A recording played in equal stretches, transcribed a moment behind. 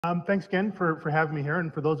Thanks again for having me here.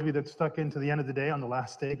 And for those of you that stuck into the end of the day on the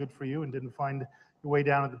last day, good for you, and didn't find your way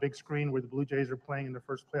down at the big screen where the Blue Jays are playing in their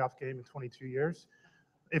first playoff game in 22 years.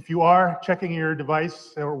 If you are checking your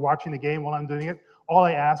device or watching the game while I'm doing it, all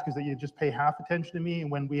I ask is that you just pay half attention to me, and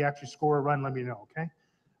when we actually score a run, let me know, okay?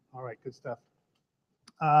 All right, good stuff.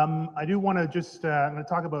 I do want to just, I'm going to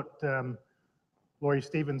talk about Laurie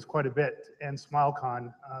Stevens quite a bit and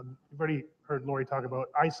SmileCon. You've already heard Laurie talk about,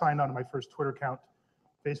 I signed on to my first Twitter account,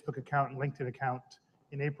 Facebook account, and LinkedIn account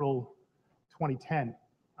in April 2010.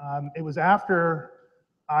 It was after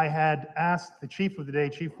I had asked the chief of the day,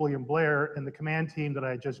 Chief William Blair, and the command team that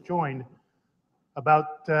I had just joined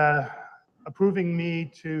about approving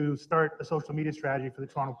me to start a social media strategy for the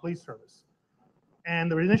Toronto Police Service.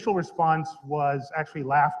 And the initial response was actually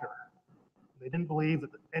laughter. They didn't believe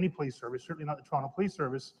that any police service, certainly not the Toronto Police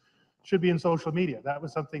Service, should be in social media. That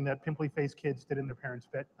was something that pimply-faced kids did in their parents'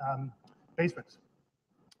 basements.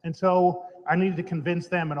 And so I needed to convince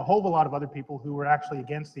them and a whole lot of other people who were actually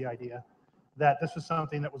against the idea that this was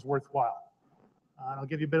something that was worthwhile. And I'll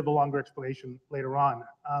give you a bit of a longer explanation later on.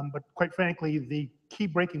 But quite frankly, the key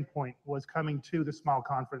breaking point was coming to the SMILE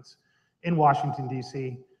conference in Washington,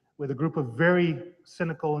 D.C., with a group of very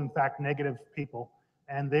cynical, in fact, negative people.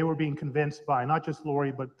 And they were being convinced by not just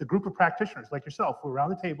Laurie, but the group of practitioners like yourself who were around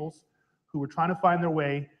the tables, who were trying to find their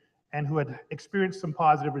way, and who had experienced some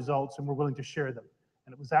positive results and were willing to share them.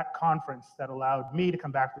 And it was that conference that allowed me to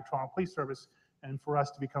come back to the Toronto Police Service and for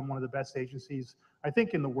us to become one of the best agencies, I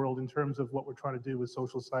think, in the world in terms of what we're trying to do with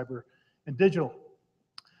social, cyber, and digital.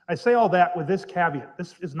 I say all that with this caveat.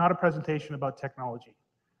 This is not a presentation about technology.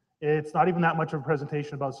 It's not even that much of a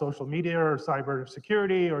presentation about social media or cyber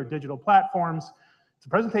security or digital platforms. It's a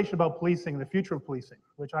presentation about policing and the future of policing,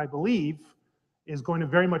 which I believe is going to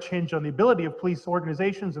very much hinge on the ability of police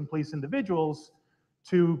organizations and police individuals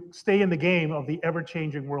to stay in the game of the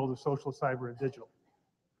ever-changing world of social, cyber, and digital.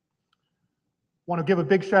 Want to give a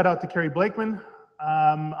big shout out to Kerry Blakeman.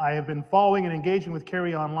 I have been following and engaging with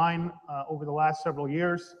Kerry online over the last several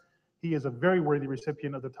years. He is a very worthy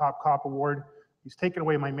recipient of the Top Cop Award. He's taken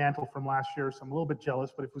away my mantle from last year, so I'm a little bit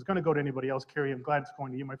jealous, but if it was going to go to anybody else, Kerry, I'm glad it's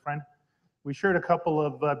going to you, my friend. We shared a couple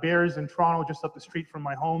of beers in Toronto, just up the street from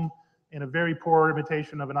my home, in a very poor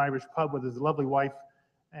imitation of an Irish pub with his lovely wife,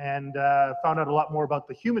 and found out a lot more about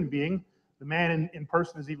the human being. The man in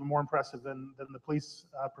person is even more impressive than the police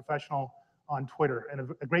professional on Twitter. And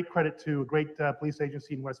a great credit to a great police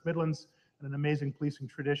agency in West Midlands and an amazing policing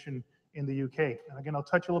tradition in the UK. And again, I'll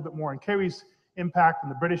touch a little bit more on Kerry's impact and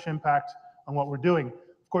the British impact on what we're doing.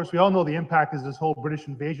 Of course, we all know the impact is this whole British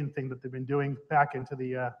invasion thing that they've been doing back into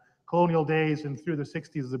the colonial days and through the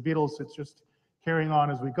 60s, the Beatles. It's just carrying on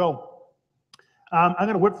as we go. I'm going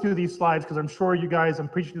to whip through these slides because I'm sure you guys, I'm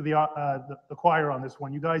preaching to the choir on this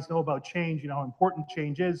one. You guys know about change, you know how important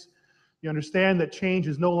change is. You understand that change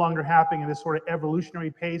is no longer happening in this sort of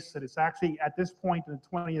evolutionary pace, that it's actually at this point in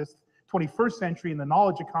the 21st century in the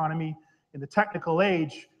knowledge economy, in the technical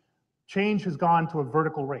age, change has gone to a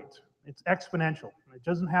vertical rate. It's exponential. It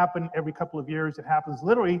doesn't happen every couple of years. It happens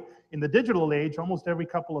literally in the digital age almost every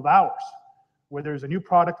couple of hours, where there's a new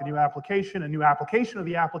product, a new application of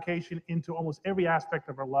the application into almost every aspect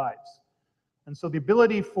of our lives. And so the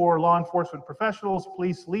ability for law enforcement professionals,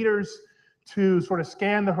 police leaders, to sort of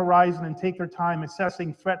scan the horizon and take their time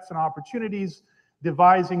assessing threats and opportunities,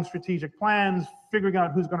 devising strategic plans, figuring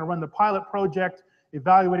out who's going to run the pilot project,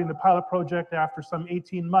 evaluating the pilot project after some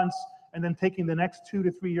 18 months, and then taking the next 2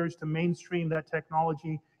 to 3 years to mainstream that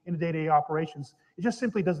technology into day-to-day operations. It just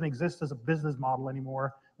simply doesn't exist as a business model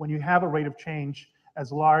anymore when you have a rate of change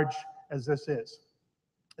as large as this is.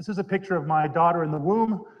 This is a picture of my daughter in the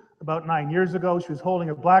womb about 9 years ago. She was holding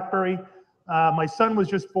a BlackBerry. My son was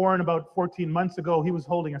just born about 14 months ago. He was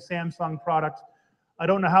holding a Samsung product. I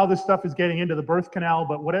don't know how this stuff is getting into the birth canal,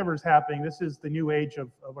 but whatever is happening, this is the new age of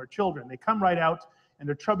our children. They come right out and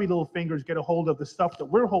their chubby little fingers get a hold of the stuff that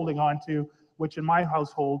we're holding on to, which in my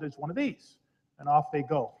household is one of these. And off they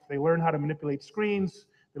go. They learn how to manipulate screens,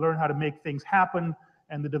 they learn how to make things happen,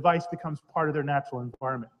 and the device becomes part of their natural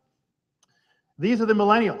environment. These are the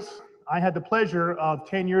millennials. I had the pleasure of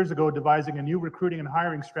 10 years ago devising a new recruiting and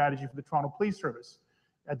hiring strategy for the Toronto Police Service.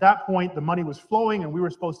 At that point, the money was flowing and we were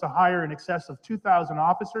supposed to hire in excess of 2,000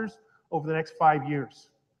 officers over the next 5 years.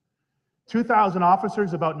 2,000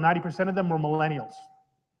 officers, about 90% of them were millennials.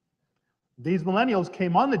 These millennials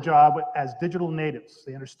came on the job as digital natives.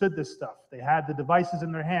 They understood this stuff. They had the devices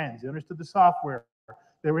in their hands. They understood the software.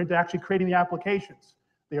 They were into actually creating the applications.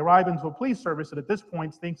 They arrive into a police service that at this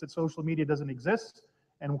point thinks that social media doesn't exist.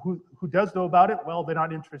 And who does know about it? Well, they're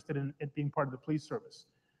not interested in it being part of the police service.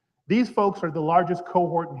 These folks are the largest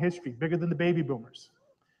cohort in history, bigger than the baby boomers.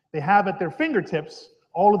 They have at their fingertips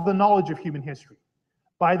all of the knowledge of human history.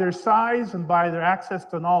 By their size and by their access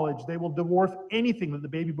to knowledge, they will dwarf anything that the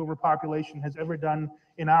baby boomer population has ever done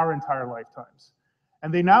in our entire lifetimes.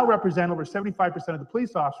 And they now represent over 75% of the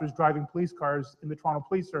police officers driving police cars in the Toronto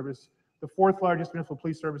Police Service, the fourth largest municipal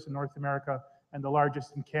police service in North America and the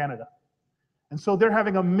largest in Canada. And so they're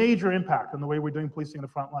having a major impact on the way we're doing policing in the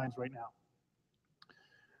front lines right now.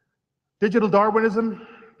 Digital Darwinism,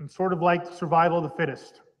 sort of like survival of the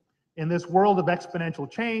fittest. In this world of exponential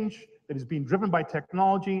change that is being driven by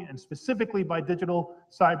technology and specifically by digital,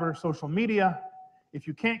 cyber, social media, if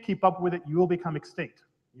you can't keep up with it, you will become extinct.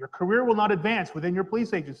 Your career will not advance within your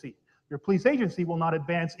police agency. Your police agency will not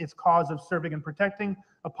advance its cause of serving and protecting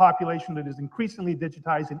a population that is increasingly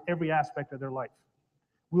digitized in every aspect of their life.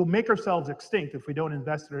 We'll make ourselves extinct if we don't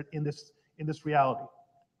invest in this reality.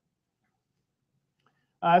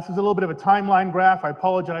 This is a little bit of a timeline graph. I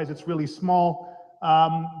apologize, it's really small,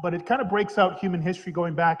 but it kind of breaks out human history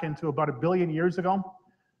going back into about 1 billion years ago.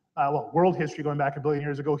 Well, world history going back 1 billion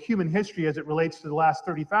years ago, human history as it relates to the last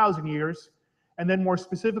 30,000 years, and then more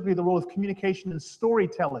specifically the role of communication and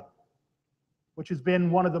storytelling, which has been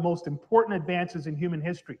one of the most important advances in human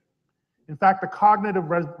history. In fact, the cognitive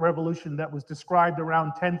revolution that was described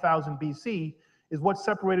around 10,000 BC is what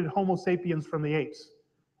separated Homo sapiens from the apes.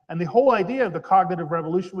 And the whole idea of the cognitive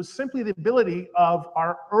revolution was simply the ability of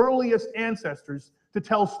our earliest ancestors to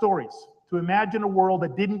tell stories, to imagine a world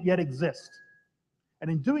that didn't yet exist. And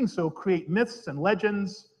in doing so, create myths and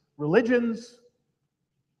legends, religions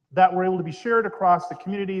that were able to be shared across the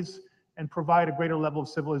communities and provide a greater level of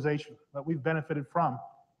civilization that we've benefited from.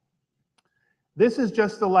 This is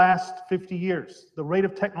just the last 50 years, the rate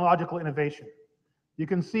of technological innovation. You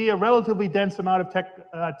can see a relatively dense amount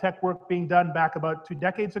of tech work being done back about 2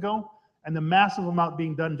 decades ago, and the massive amount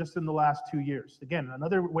being done just in the last 2 years. Again,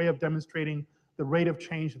 another way of demonstrating the rate of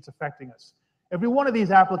change that's affecting us. Every one of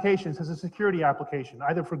these applications has a security application,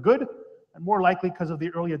 either for good, and more likely because of the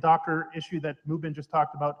early adopter issue that Mubin just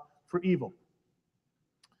talked about, for evil.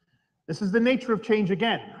 This is the nature of change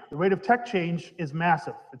again. The rate of tech change is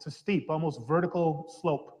massive. It's a steep, almost vertical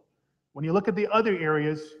slope. When you look at the other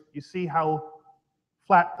areas, you see how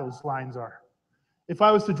flat those lines are. If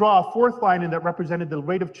I was to draw a fourth line in that represented the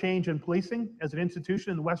rate of change in policing as an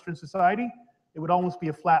institution in Western society, it would almost be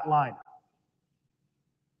a flat line.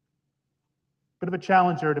 Bit of a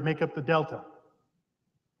challenge there to make up the delta.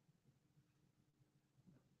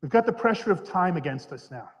 We've got the pressure of time against us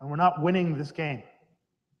now, and we're not winning this game.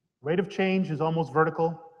 Rate of change is almost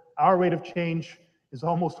vertical. Our rate of change is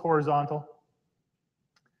almost horizontal.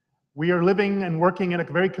 We are living and working in a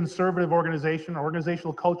very conservative organization. Our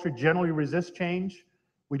organizational culture generally resists change.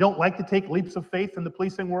 We don't like to take leaps of faith in the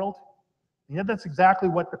policing world. And yet that's exactly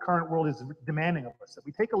what the current world is demanding of us, that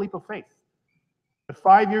we take a leap of faith. But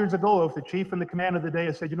 5 years ago, if the chief and the command of the day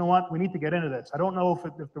had said, you know what, we need to get into this. I don't know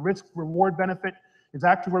if the risk-reward benefit is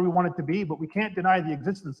actually where we want it to be, but we can't deny the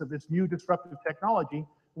existence of this new disruptive technology,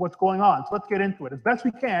 what's going on. So let's get into it as best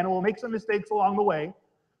we can. We'll make some mistakes along the way.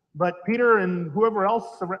 But Peter and whoever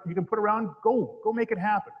else you can put around, go make it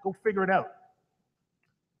happen. Go figure it out.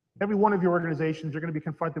 Every one of your organizations, you're going to be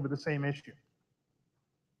confronted with the same issue.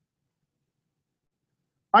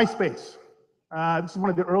 MySpace. This is one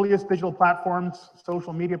of the earliest digital platforms,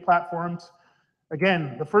 social media platforms.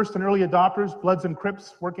 Again, the first and early adopters, Bloods and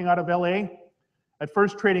Crips, working out of LA. At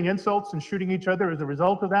first trading insults and shooting each other as a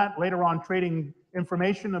result of that. Later on trading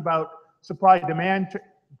information about supply-demand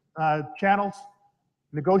channels,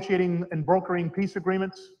 negotiating and brokering peace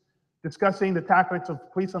agreements, discussing the tactics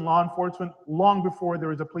of police and law enforcement long before there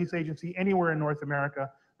was a police agency anywhere in North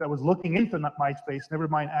America that was looking into MySpace, never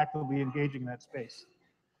mind actively engaging in that space.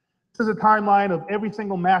 This is a timeline of every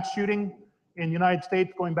single mass shooting in the United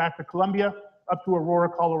States going back to Columbine, up to Aurora,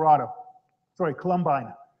 Colorado.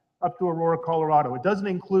 It doesn't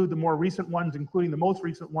include the more recent ones, including the most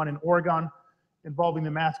recent one in Oregon involving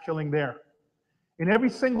the mass killing there. In every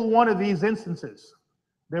single one of these instances,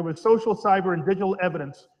 there was social, cyber, and digital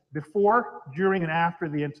evidence before, during, and after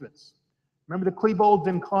the incidents. Remember the Klebold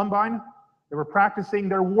in Columbine? They were practicing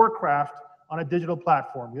their warcraft on a digital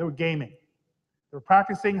platform. They were gaming. They were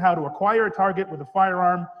practicing how to acquire a target with a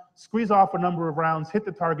firearm, squeeze off a number of rounds, hit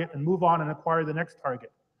the target, and move on and acquire the next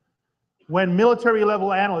target. When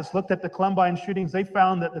military-level analysts looked at the Columbine shootings, they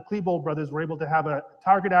found that the Klebold brothers were able to have a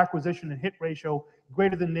target acquisition and hit ratio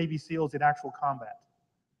greater than Navy SEALs in actual combat.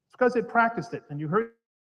 It's because they practiced it, and you heard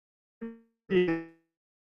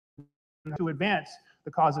to advance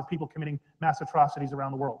the cause of people committing mass atrocities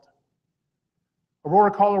around the world.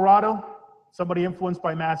 Aurora, Colorado, somebody influenced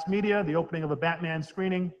by mass media, the opening of a Batman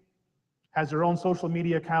screening, has their own social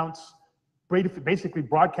media accounts, basically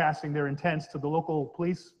broadcasting their intents to the local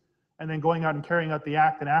police and then going out and carrying out the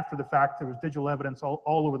act. And after the fact, there was digital evidence all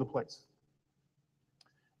over the place.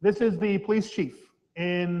 This is the police chief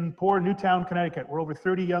in poor Newtown, Connecticut, where over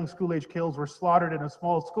 30 young school-age kids were slaughtered in a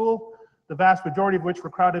small school, the vast majority of which were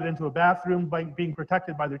crowded into a bathroom by being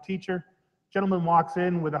protected by their teacher. Gentleman walks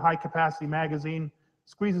in with a high-capacity magazine,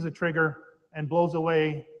 squeezes a trigger, and blows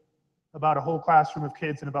away about a whole classroom of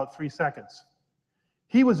kids in about 3 seconds.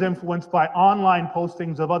 He was influenced by online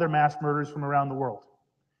postings of other mass murders from around the world.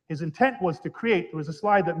 His intent was to create, there was a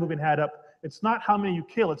slide that Mubin had up, it's not how many you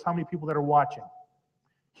kill, it's how many people that are watching.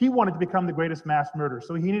 He wanted to become the greatest mass murderer,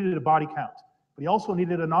 so he needed a body count, but he also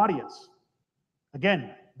needed an audience.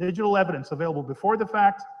 Again, digital evidence available before the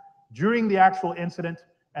fact, during the actual incident,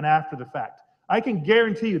 and after the fact. I can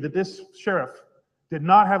guarantee you that this sheriff did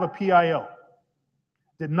not have a PIO,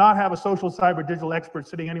 did not have a social cyber digital expert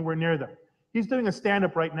sitting anywhere near them. He's doing a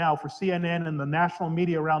stand-up right now for CNN and the national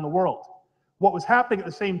media around the world. What was happening at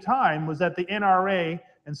the same time was that the NRA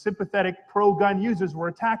and sympathetic pro-gun users were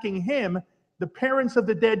attacking him, the parents of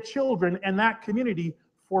the dead children, and that community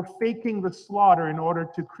for faking the slaughter in order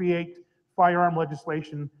to create firearm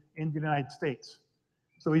legislation in the United States.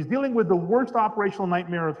 So he's dealing with the worst operational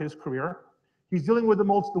nightmare of his career. He's dealing with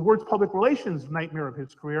the worst public relations nightmare of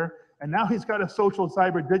his career. And now he's got a social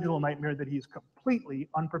cyber digital nightmare that he's completely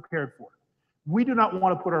unprepared for. We do not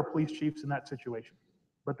want to put our police chiefs in that situation,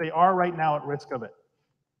 but they are right now at risk of it.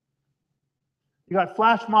 You got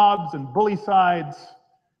flash mobs and bully sides.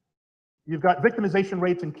 You've got victimization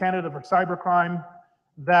rates in Canada for cybercrime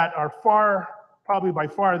that are probably by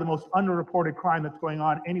far the most underreported crime that's going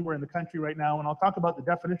on anywhere in the country right now. And I'll talk about the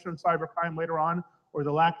definition of cybercrime later on, or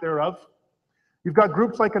the lack thereof. You've got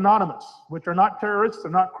groups like Anonymous, which are not terrorists,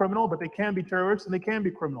 they're not criminal, but they can be terrorists and they can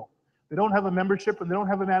be criminal. They don't have a membership and they don't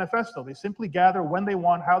have a manifesto. They simply gather when they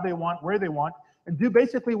want, how they want, where they want, and do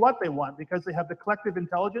basically what they want because they have the collective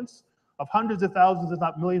intelligence of hundreds of thousands, if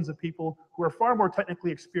not millions of people who are far more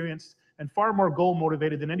technically experienced and far more goal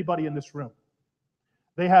motivated than anybody in this room.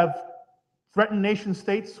 They have threatened nation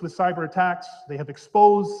states with cyber attacks. They have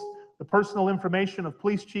exposed the personal information of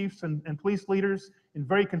police chiefs and police leaders in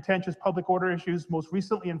very contentious public order issues, most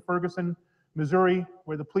recently in Ferguson, Missouri,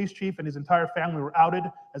 where the police chief and his entire family were outed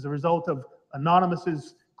as a result of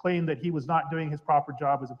Anonymous's claim that he was not doing his proper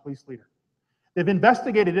job as a police leader. They've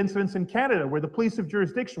investigated incidents in Canada where the police of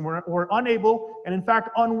jurisdiction were unable and in fact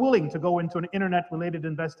unwilling to go into an internet-related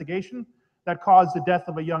investigation that caused the death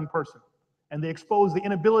of a young person. And they exposed the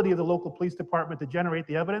inability of the local police department to generate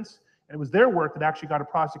the evidence, and it was their work that actually got a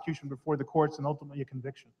prosecution before the courts and ultimately a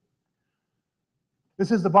conviction.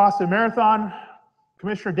 This is the Boston Marathon.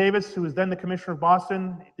 Commissioner Davis, who was then the commissioner of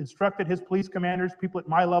Boston, instructed his police commanders, people at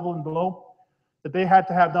my level and below, that they had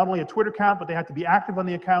to have not only a Twitter account, but they had to be active on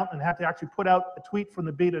the account and had to actually put out a tweet from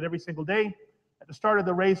the beat at every single day. At the start of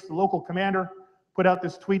the race, the local commander put out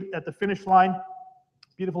this tweet at the finish line,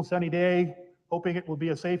 beautiful sunny day, hoping it will be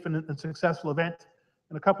a safe and successful event.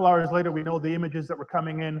 And a couple hours later, we know the images that were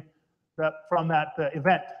coming in from that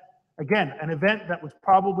event. Again, an event that was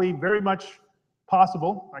probably very much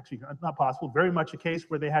possible, actually not possible, very much a case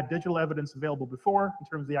where they had digital evidence available before in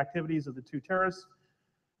terms of the activities of the two terrorists,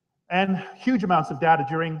 and huge amounts of data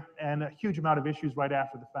during, and a huge amount of issues right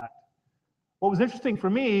after the fact. What was interesting for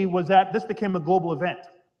me was that this became a global event.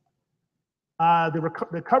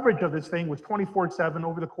 The coverage of this thing was 24/7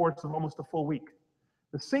 over the course of almost a full week.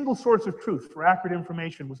 The single source of truth for accurate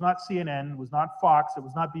information was not CNN, was not Fox, it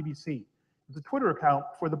was not BBC. It was a Twitter account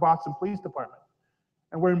for the Boston Police Department.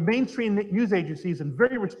 And where mainstream news agencies and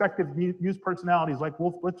very respected news personalities like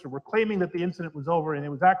Wolf Blitzer were claiming that the incident was over and it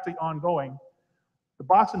was actually ongoing, the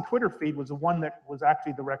Boston Twitter feed was the one that was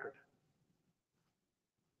actually the record.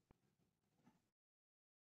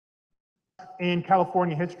 In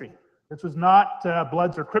California history, this was not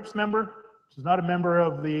Bloods or Crips member. This was not a member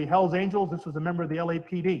of the Hells Angels. This was a member of the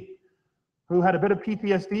LAPD who had a bit of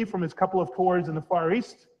PTSD from his couple of tours in the Far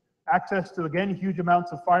East, access to, again, huge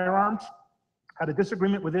amounts of firearms, had a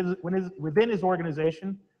disagreement within his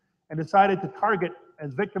organization, and decided to target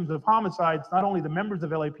as victims of homicides not only the members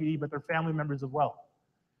of LAPD, but their family members as well.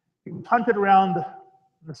 He was hunted around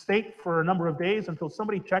the state for a number of days until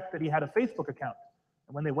somebody checked that he had a Facebook account.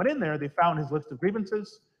 And when they went in there, they found his list of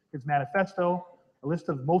grievances, his manifesto, a list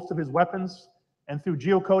of most of his weapons, and through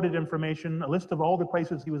geocoded information, a list of all the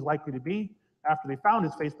places he was likely to be. After they found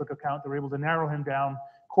his Facebook account, they were able to narrow him down,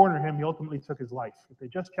 corner him. He ultimately took his life. If they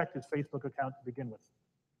just checked his Facebook account to begin with.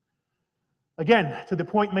 Again, to the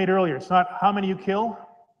point made earlier, it's not how many you kill,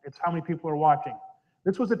 it's how many people are watching.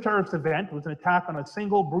 This was a terrorist event. It was an attack on a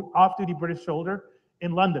single off-duty British soldier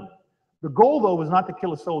in London. The goal, though, was not to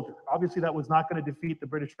kill a soldier. Obviously, that was not going to defeat the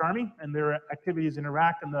British Army and their activities in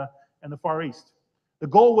Iraq and the Far East. The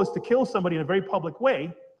goal was to kill somebody in a very public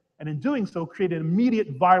way, and in doing so, create an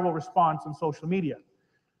immediate viral response on social media.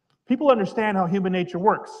 People understand how human nature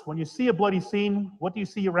works. When you see a bloody scene, what do you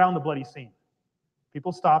see around the bloody scene?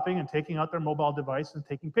 People stopping and taking out their mobile device and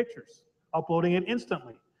taking pictures, uploading it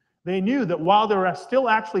instantly. They knew that while they were still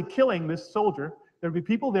actually killing this soldier, there'd be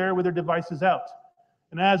people there with their devices out.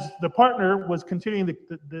 And as the partner was continuing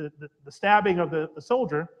the stabbing of the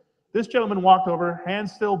soldier, this gentleman walked over,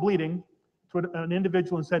 hands still bleeding, to an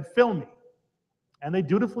individual and said, "Film me." And they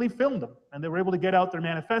dutifully filmed them. And they were able to get out their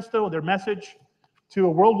manifesto, their message, to a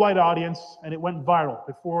worldwide audience, and it went viral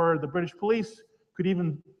before the British police could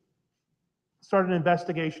even start an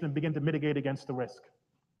investigation and begin to mitigate against the risk.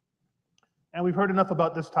 And we've heard enough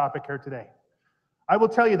about this topic here today. I will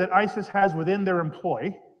tell you that ISIS has within their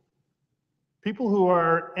employ people who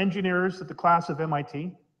are engineers at the class of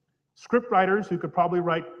MIT, script writers who could probably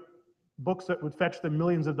write books that would fetch them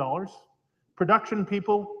millions of dollars, production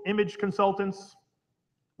people, image consultants,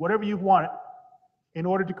 whatever you want, in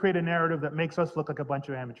order to create a narrative that makes us look like a bunch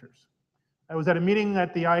of amateurs. I was at a meeting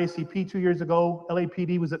at the IACP 2 years ago.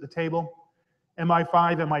 LAPD was at the table,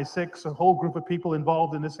 MI5, MI6, a whole group of people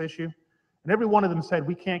involved in this issue. And every one of them said,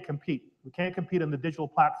 we can't compete. We can't compete on the digital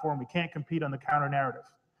platform. We can't compete on the counter narrative.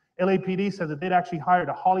 LAPD said that they'd actually hired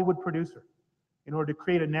a Hollywood producer in order to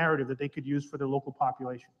create a narrative that they could use for their local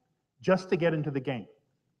population, just to get into the game.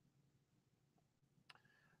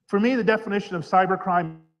 For me, the definition of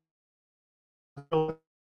cybercrime, from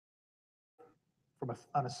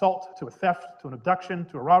an assault to a theft to an abduction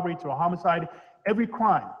to a robbery to a homicide, every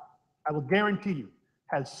crime, I will guarantee you,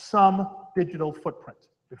 has some digital footprint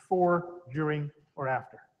before, during, or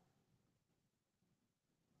after.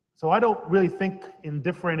 So I don't really think in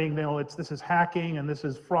differentiating, this is hacking and this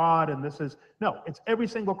is fraud and this is, no, it's every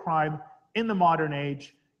single crime in the modern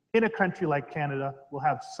age in a country like Canada will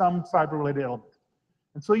have some cyber-related element.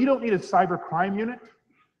 And so you don't need a cyber crime unit.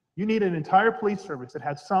 You need an entire police service that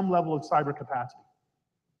has some level of cyber capacity.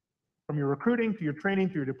 From your recruiting, to your training,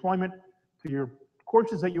 to your deployment, to your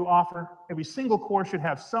courses that you offer, every single course should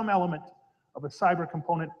have some element of a cyber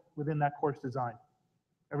component within that course design.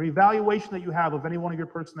 Every evaluation that you have of any one of your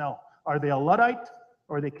personnel, are they a Luddite,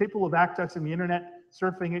 or are they capable of accessing the internet,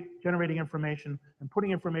 surfing it, generating information, and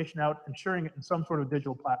putting information out and sharing it in some sort of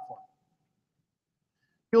digital platform?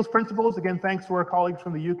 Peel's principles, again, thanks to our colleagues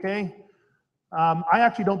from the UK. I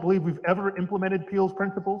actually don't believe we've ever implemented Peel's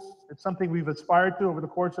principles. It's something we've aspired to over the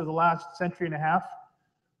course of the last century and a half.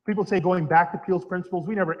 People say going back to Peel's principles,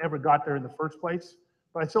 we never ever got there in the first place,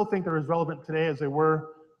 but I still think they're as relevant today as they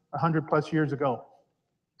were 100+ years ago.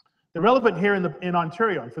 They're relevant here in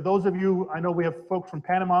Ontario. And for those of you, I know we have folks from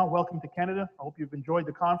Panama, welcome to Canada. I hope you've enjoyed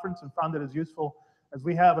the conference and found it as useful as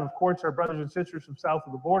we have. And of course, our brothers and sisters from south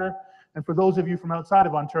of the border. And for those of you from outside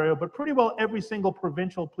of Ontario, but pretty well every single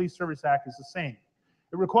provincial police service act is the same.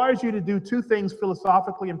 It requires you to do two things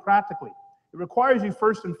philosophically and practically. It requires you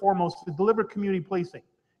first and foremost to deliver community policing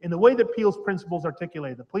in the way that Peel's principles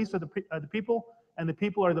articulate. The police are the people, and the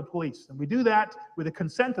people are the police. And we do that with the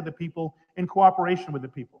consent of the people in cooperation with the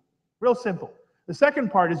people. Real simple. The second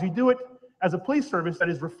part is you do it as a police service that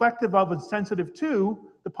is reflective of and sensitive to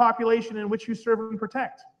the population in which you serve and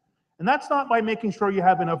protect. And that's not by making sure you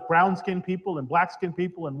have enough brown-skinned people and black-skinned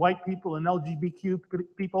people and white people and LGBTQ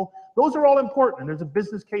people. Those are all important, and there's a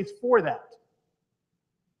business case for that.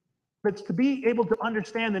 But it's to be able to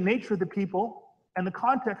understand the nature of the people and the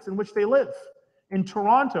context in which they live. In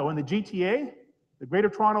Toronto, in the GTA, the Greater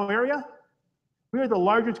Toronto Area, we are the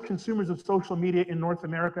largest consumers of social media in North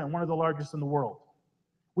America and one of the largest in the world.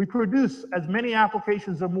 We produce as many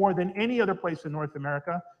applications or more than any other place in North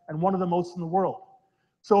America and one of the most in the world.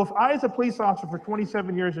 So if I, as a police officer for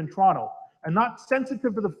 27 years in Toronto, am not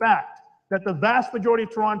sensitive to the fact that the vast majority of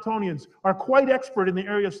Torontonians are quite expert in the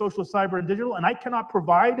area of social, cyber, and digital, and I cannot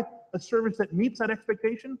provide a service that meets that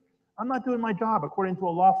expectation, I'm not doing my job according to a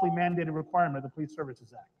lawfully mandated requirement of the Police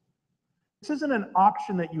Services Act. This isn't an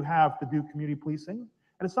option that you have to do community policing,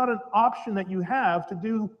 and it's not an option that you have to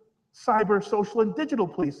do cyber, social, and digital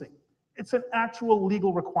policing. It's an actual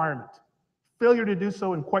legal requirement. Failure to do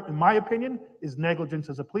so, in my opinion, is negligence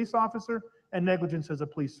as a police officer and negligence as a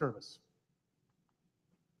police service.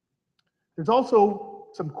 There's also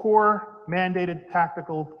some core mandated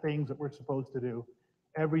tactical things that we're supposed to do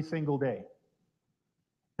every single day.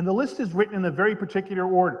 And the list is written in a very particular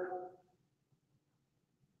order.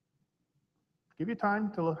 Give you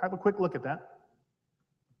time to have a quick look at that.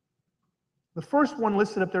 The first one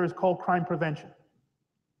listed up there is called crime prevention.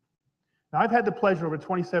 Now, I've had the pleasure over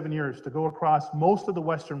 27 years to go across most of the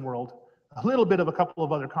Western world a little bit of a couple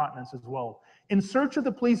of other continents as well, in search of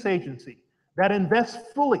the police agency that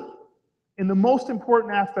invests fully in the most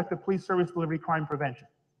important aspect of police service delivery, crime prevention.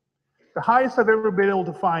 The highest I've ever been able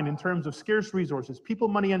to find in terms of scarce resources, people,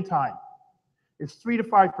 money, and time, is 3 to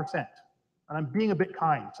 5%. And I'm being a bit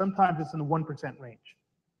kind. Sometimes it's in the 1% range.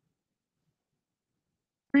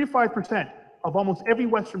 3 to 5% of almost every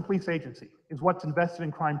Western police agency is what's invested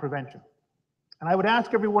in crime prevention. And I would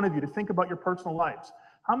ask every one of you to think about your personal lives.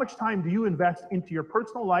 How much time do you invest into your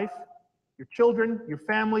personal life, your children, your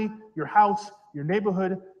family, your house, your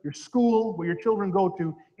neighborhood, your school, where your children go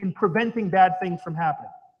to, in preventing bad things from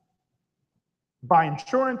happening? Buy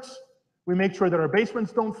insurance. We make sure that our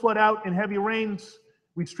basements don't flood out in heavy rains.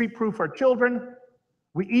 We street-proof our children.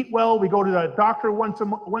 We eat well. We go to the doctor once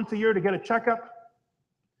a year to get a checkup.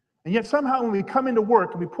 And yet somehow when we come into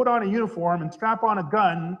work and we put on a uniform and strap on a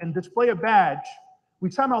gun and display a badge, we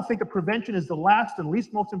somehow think that prevention is the last and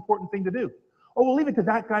least most important thing to do. Oh, we'll leave it to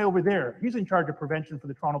that guy over there. He's in charge of prevention for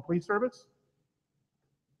the Toronto Police Service.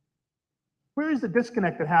 Where is the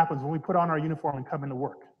disconnect that happens when we put on our uniform and come into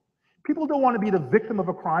work? People don't want to be the victim of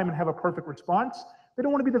a crime and have a perfect response. They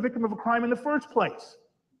don't want to be the victim of a crime in the first place.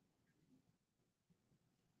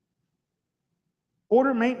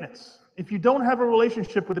 Order maintenance. If you don't have a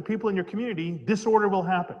relationship with the people in your community, disorder will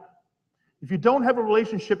happen. If you don't have a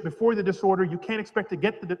relationship before the disorder, you can't expect to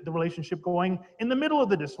get the relationship going in the middle of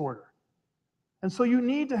the disorder. And so you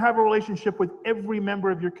need to have a relationship with every member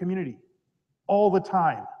of your community all the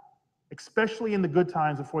time, especially in the good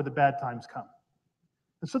times before the bad times come.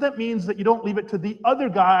 And so that means that you don't leave it to the other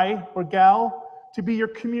guy or gal to be your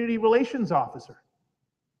community relations officer.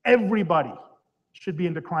 Everybody should be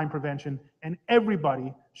into crime prevention, and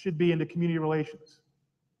everybody should be into community relations.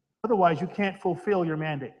 Otherwise, you can't fulfill your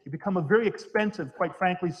mandate. You become a very expensive, quite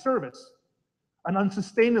frankly, service, an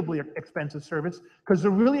unsustainably expensive service, because the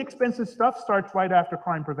really expensive stuff starts right after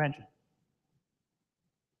crime prevention.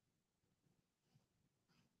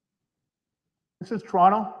 This is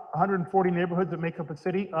Toronto, 140 neighborhoods that make up a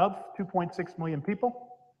city of 2.6 million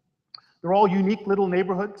people. They're all unique little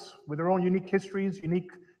neighborhoods with their own unique histories, unique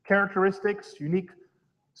characteristics, unique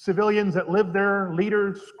civilians that live there,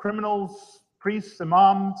 leaders, criminals, priests,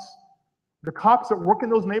 imams. The cops that work in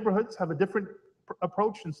those neighborhoods have a different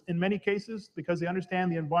approach in many cases because they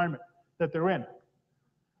understand the environment that they're in.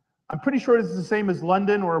 I'm pretty sure this is the same as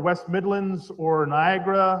London or West Midlands or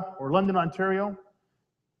Niagara or London, Ontario.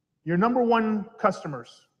 Your number one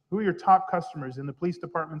customers, who are your top customers in the police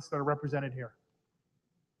departments that are represented here?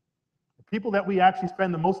 The people that we actually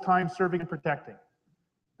spend the most time serving and protecting.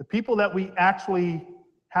 The people that we actually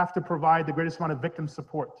have to provide the greatest amount of victim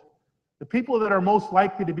support. The people that are most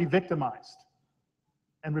likely to be victimized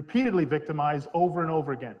and repeatedly victimized over and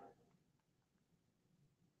over again.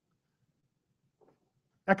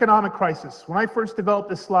 Economic crisis. When I first developed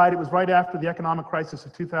this slide, it was right after the economic crisis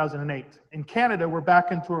of 2008. In Canada, we're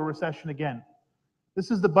back into a recession again. This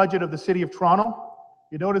is the budget of the City of Toronto.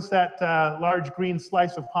 You notice that large green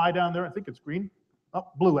slice of pie down there? I think it's green. Oh,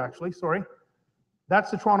 blue actually, sorry.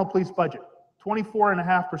 That's the Toronto Police budget.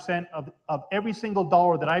 24.5% of every single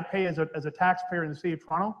dollar that I pay as a taxpayer in the City of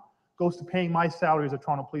Toronto goes to paying my salary as a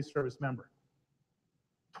Toronto Police Service member.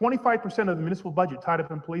 25% of the municipal budget tied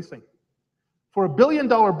up in policing. For $1 billion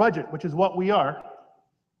budget, which is what we are,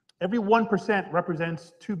 every 1%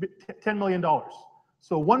 represents $10 million.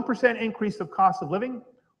 So 1% increase of cost of living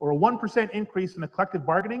or a 1% increase in the collective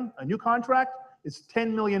bargaining, a new contract, is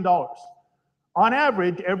 $10 million. On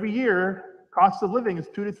average, every year, cost of living is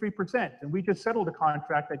 2 to 3%, and we just settled a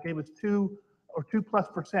contract that gave us 2 or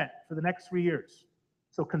 2+% for the next 3 years.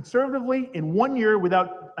 So conservatively, in 1 year,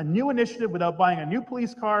 without a new initiative, without buying a new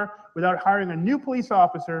police car, without hiring a new police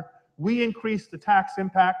officer, we increased the tax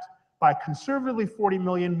impact by conservatively $40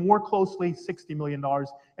 million, more closely $60 million.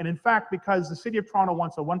 And in fact, because the City of Toronto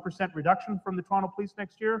wants a 1% reduction from the Toronto Police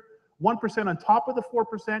next year, 1% on top of the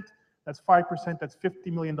 4%, that's 5%, that's $50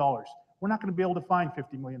 million. We're not going to be able to find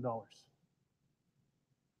 $50 million.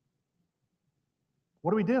 What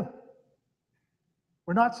do we do?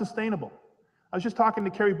 We're not sustainable. I was just talking to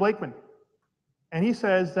Kerry Blakeman, and he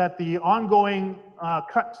says that the ongoing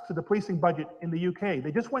cuts to the policing budget in the UK,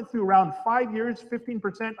 they just went through around 5 years,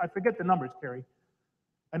 15%, I forget the numbers, Kerry.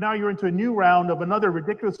 And now you're into a new round of another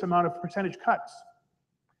ridiculous amount of percentage cuts.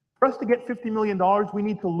 For us to get $50 million, we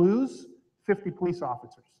need to lose 50 police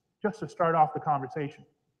officers, just to start off the conversation.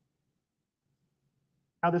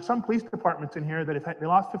 Now, there's some police departments in here that if they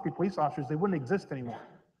lost 50 police officers, they wouldn't exist anymore.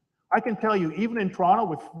 I can tell you, even in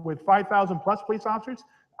Toronto with 5,000 plus police officers,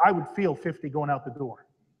 I would feel 50 going out the door.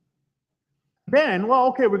 Then, well,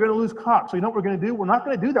 okay, we're going to lose cops. So you know what we're going to do? We're not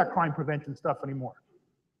going to do that crime prevention stuff anymore.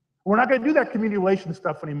 We're not going to do that community relations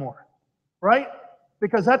stuff anymore, right?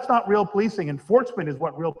 Because that's not real policing. Enforcement is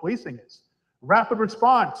what real policing is. Rapid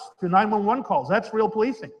response to 911 calls, that's real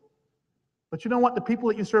policing. But you know what? The people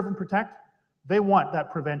that you serve and protect, they want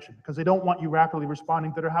that prevention because they don't want you rapidly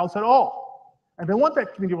responding to their house at all. And they want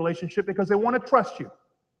that community relationship because they want to trust you.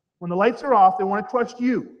 When the lights are off, they want to trust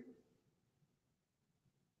you.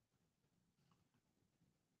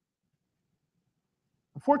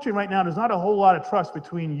 Unfortunately, right now, there's not a whole lot of trust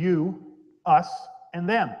between you, us, and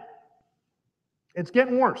them. It's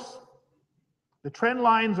getting worse. The trend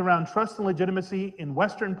lines around trust and legitimacy in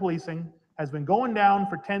Western policing has been going down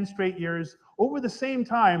for 10 straight years over the same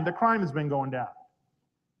time the crime has been going down.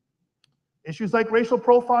 Issues like racial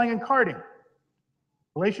profiling and carding,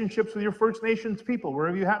 relationships with your First Nations people,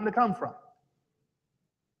 wherever you happen to come from,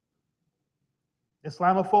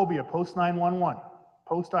 Islamophobia, post 9/11,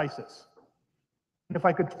 post ISIS. And if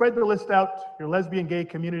I could spread the list out, your lesbian gay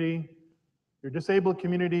community, your disabled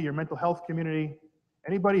community, your mental health community,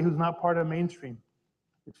 anybody who's not part of mainstream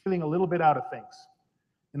is feeling a little bit out of things.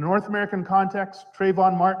 In the North American context,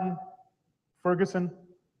 Trayvon Martin, Ferguson,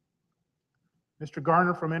 Mr.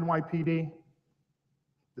 Garner from NYPD,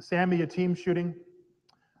 the Sammy Yatim shooting.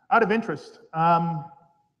 Out of interest,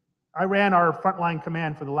 I ran our frontline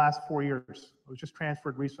command for the last 4 years. I was just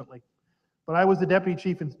transferred recently. But I was the deputy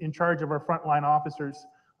chief in charge of our frontline officers.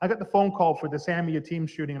 I got the phone call for the Sammy Yatim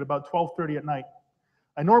shooting at about 12:30 at night.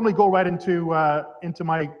 I normally go right into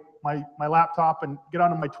my laptop and get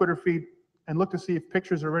onto my Twitter feed and look to see if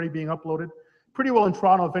pictures are already being uploaded. Pretty well in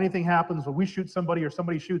Toronto, if anything happens, when we shoot somebody or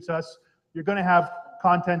somebody shoots us, you're going to have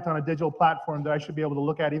content on a digital platform that I should be able to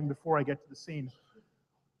look at even before I get to the scene.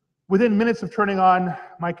 Within minutes of turning on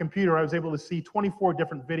my computer, I was able to see 24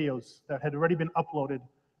 different videos that had already been uploaded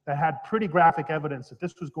that had pretty graphic evidence that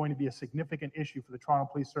this was going to be a significant issue for the Toronto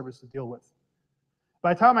Police Service to deal with.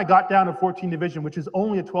 By the time I got down to 14 Division, which is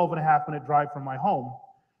only a 12.5-minute drive from my home,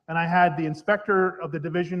 and I had the inspector of the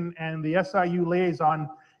division and the SIU liaison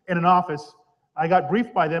in an office, I got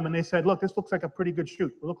briefed by them and they said, look, this looks like a pretty good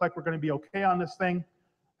shoot. We look like we're going to be okay on this thing.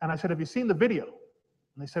 And I said, have you seen the video?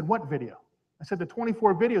 And they said, what video? I said, the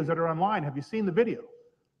 24 videos that are online, have you seen the video?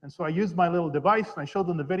 And so I used my little device and I showed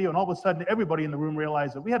them the video, and all of a sudden everybody in the room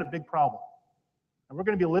realized that we had a big problem. And we're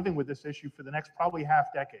going to be living with this issue for the next probably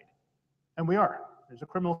half decade. And we are. There's a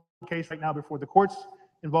criminal case right now before the courts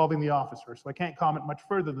involving the officer, so I can't comment much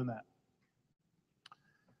further than that.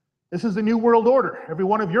 This is the new world order. Every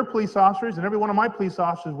one of your police officers and every one of my police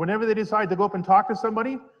officers, whenever they decide to go up and talk to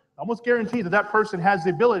somebody, I almost guarantee that that person has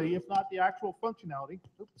the ability, if not the actual functionality.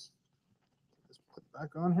 Oops. Let's put it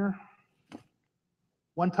back on here.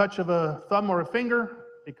 One touch of a thumb or a finger,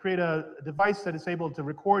 they create a device that is able to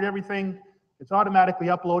record everything. It's automatically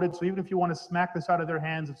uploaded, so even if you want to smack this out of their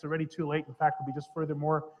hands, it's already too late. In fact, it'll be just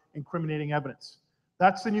furthermore incriminating evidence.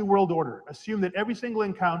 That's the new world order. Assume that every single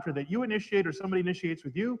encounter that you initiate or somebody initiates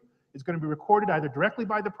with you is going to be recorded either directly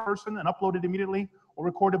by the person and uploaded immediately, or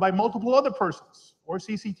recorded by multiple other persons, or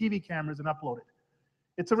CCTV cameras and uploaded.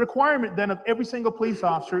 It's a requirement then of every single police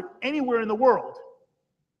officer anywhere in the world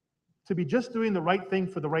to be just doing the right thing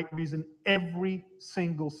for the right reason every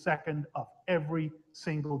single second of every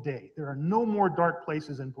single day. There are no more dark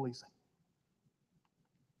places in policing.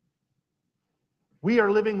 We are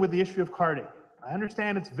living with the issue of carding. I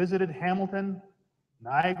understand it's visited Hamilton,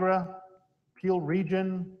 Niagara, Peel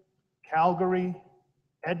Region, Calgary,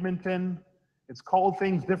 Edmonton. It's called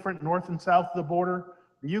things different north and south of the border.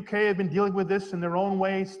 The UK have been dealing with this in their own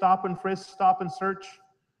way, stop and frisk, stop and search.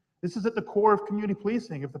 This is at the core of community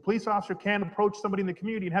policing. If the police officer can't approach somebody in the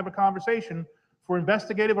community and have a conversation for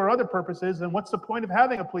investigative or other purposes, then what's the point of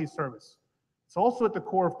having a police service? It's also at the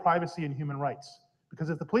core of privacy and human rights.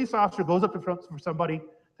 Because if the police officer goes up in front of somebody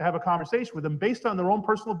to have a conversation with them based on their own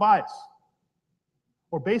personal bias,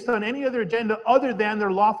 or based on any other agenda other than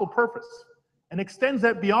their lawful purpose, and extends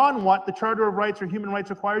that beyond what the Charter of Rights or human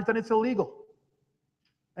rights requires, then it's illegal.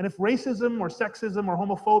 And if racism or sexism or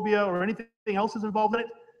homophobia or anything else is involved in it,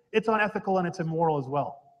 it's unethical and it's immoral as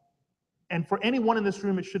well. And for anyone in this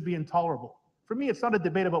room, it should be intolerable. For me, it's not a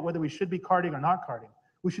debate about whether we should be carding or not carding.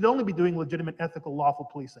 We should only be doing legitimate, ethical, lawful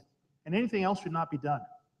policing. And anything else should not be done.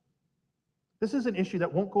 This is an issue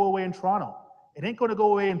that won't go away in Toronto. It ain't going to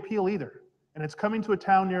go away in Peel either. And it's coming to a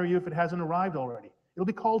town near you if it hasn't arrived already. It'll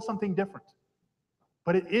be called something different.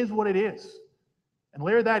 But it is what it is. And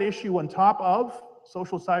layer that issue on top of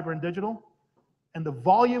social, cyber, and digital, and the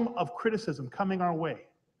volume of criticism coming our way.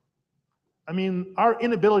 I mean, our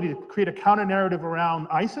inability to create a counter-narrative around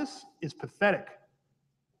ISIS is pathetic.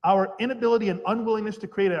 Our inability and unwillingness to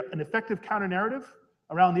create an effective counter-narrative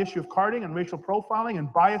around the issue of carding and racial profiling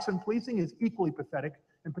and bias in policing is equally pathetic,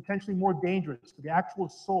 and potentially more dangerous to the actual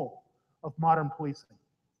soul of modern policing.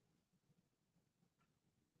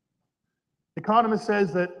 The Economist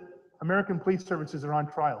says that American police services are on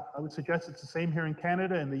trial. I would suggest it's the same here in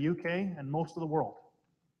Canada and the UK and most of the world.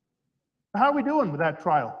 How are we doing with that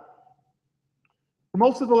trial? For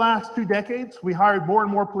most of the last 2 decades, we hired more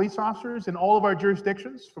and more police officers in all of our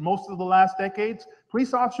jurisdictions. For most of the last decades,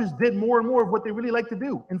 police officers did more and more of what they really like to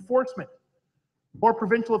do, enforcement. More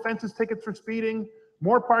provincial offenses, tickets for speeding,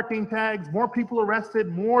 more parking tags, more people arrested,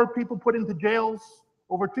 more people put into jails.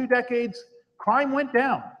 Over 2 decades, crime went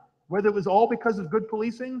down, whether it was all because of good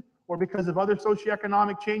policing or because of other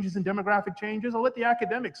socioeconomic changes and demographic changes. I'll let the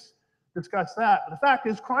academics discuss that. But the fact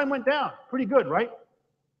is, crime went down. Pretty good, right?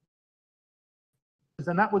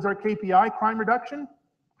 And that was our KPI, crime reduction.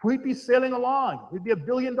 We'd be sailing along. We'd be $1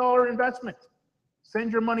 billion investment.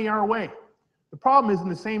 Send your money our way. The problem is, in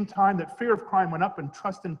the same time that fear of crime went up and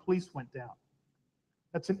trust in police went down.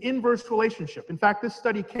 That's an inverse relationship. In fact, this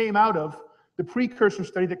study came out of the precursor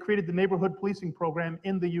study that created the neighborhood policing program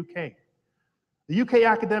in the UK. The UK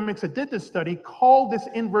academics that did this study called this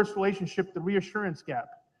inverse relationship the reassurance gap.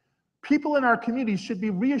 People in our communities should be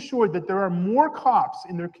reassured that there are more cops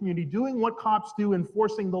in their community doing what cops do,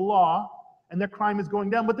 enforcing the law, and that crime is going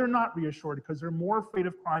down, but they're not reassured because they're more afraid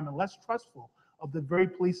of crime and less trustful of the very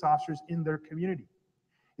police officers in their community.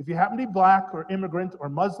 If you happen to be Black or immigrant or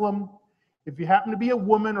Muslim, if you happen to be a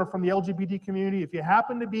woman or from the LGBT community, if you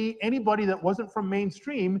happen to be anybody that wasn't from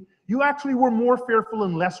mainstream, you actually were more fearful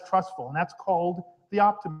and less trustful, and that's called the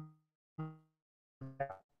optimism.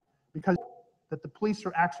 Because that the police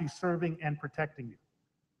are actually serving and protecting you.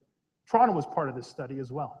 Toronto was part of this study as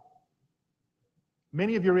well.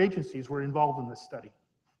 Many of your agencies were involved in this study.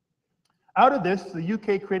 Out of this, the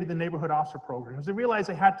UK created the neighborhood officer program because they realized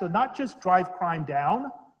they had to not just drive crime down,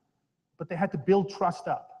 but they had to build trust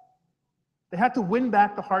up. They had to win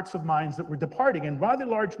back the hearts of minds that were departing in rather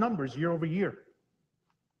large numbers year over year.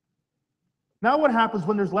 Now what happens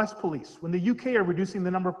when there's less police, when the UK are reducing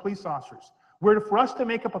the number of police officers? Where for us to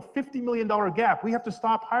make up a $50 million gap, we have to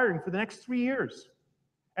stop hiring for the next 3 years.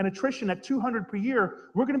 And attrition at 200 per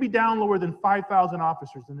year, we're going to be down lower than 5,000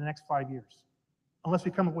 officers in the next 5 years, unless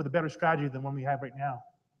we come up with a better strategy than one we have right now.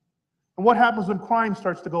 And what happens when crime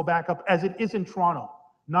starts to go back up, as it is in Toronto?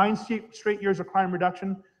 9 straight years of crime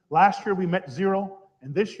reduction. Last year we met 0,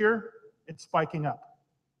 and this year it's spiking up.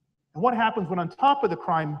 And what happens when on top of the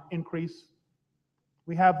crime increase,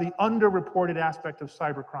 we have the underreported aspect of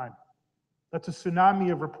cybercrime? That's a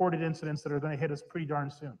tsunami of reported incidents that are going to hit us pretty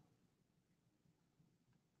darn soon.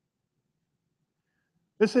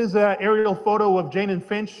 This is an aerial photo of Jane and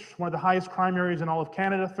Finch, one of the highest crime areas in all of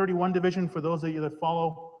Canada, 31 Division, for those of you that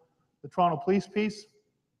follow the Toronto Police piece.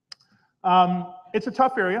 It's a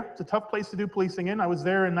tough area. It's a tough place to do policing in. I was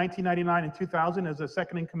there in 1999 and 2000 as a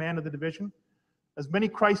second in command of the division. As many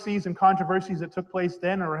crises and controversies that took place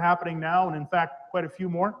then are happening now, and in fact, quite a few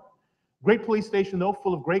more. Great police station, though,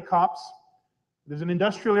 full of great cops. There's an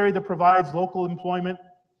industrial area that provides local employment.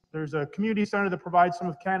 There's a community center that provides some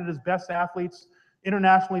of Canada's best athletes,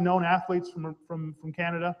 internationally known athletes from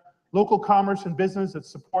Canada. Local commerce and business that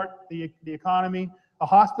support the economy. A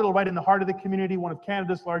hospital right in the heart of the community, one of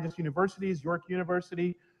Canada's largest universities, York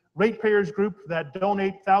University. Ratepayers group that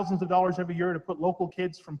donate thousands of dollars every year to put local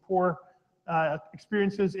kids from poor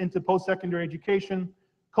experiences into post-secondary education.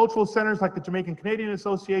 Cultural centers like the Jamaican Canadian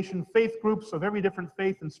Association, faith groups of every different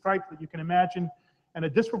faith and stripe that you can imagine, and a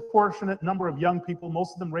disproportionate number of young people,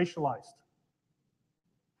 most of them racialized.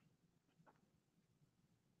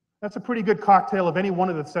 That's a pretty good cocktail of any one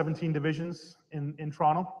of the 17 divisions in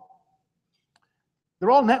Toronto.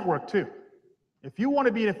 They're all networked too. If you want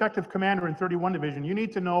to be an effective commander in 31 Division, you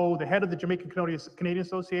need to know the head of the Jamaican Canadian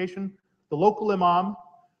Association, the local imam,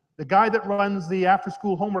 the guy that runs the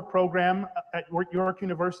after-school homework program at York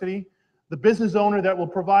University, the business owner that will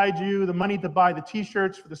provide you the money to buy the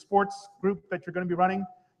t-shirts for the sports group that you're going to be running.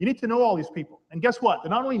 You need to know all these people. And guess what?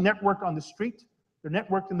 They're not only networked on the street, they're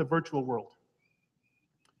networked in the virtual world.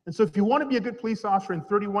 And so if you want to be a good police officer in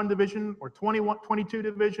 31 Division or 22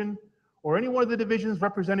 Division or any one of the divisions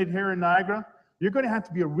represented here in Niagara, you're going to have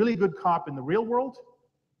to be a really good cop in the real world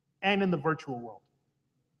and in the virtual world.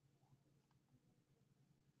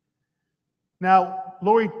 Now,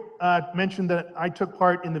 Lori mentioned that I took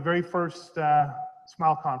part in the very first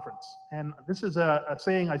Smile Conference. And this is a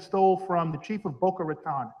saying I stole from the chief of Boca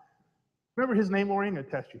Raton. Remember his name, Lori? I'm going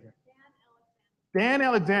to test you here. Dan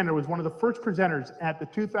Alexander was one of the first presenters at the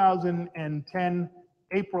 2010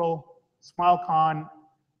 April SmileCon,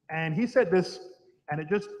 and he said this, and it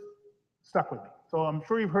just stuck with me. So I'm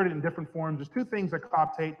sure you've heard it in different forms. There's two things that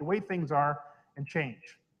cops hate: the way things are and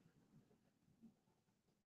change.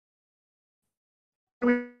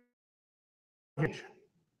 So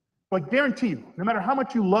I guarantee you, no matter how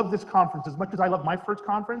much you love this conference, as much as I love my first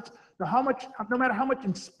conference, no matter how much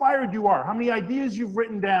inspired you are, how many ideas you've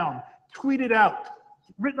written down, tweeted out,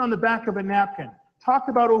 written on the back of a napkin, talked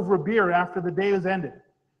about over a beer after the day is ended,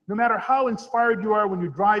 no matter how inspired you are when you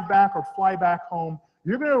drive back or fly back home,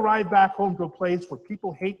 you're going to arrive back home to a place where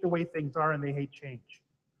people hate the way things are and they hate change.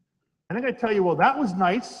 And they're going to tell you, well, that was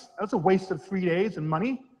nice. That was a waste of 3 days and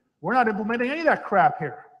money. We're not implementing any of that crap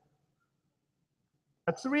here.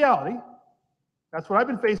 That's the reality. That's what I've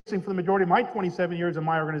been facing for the majority of my 27 years in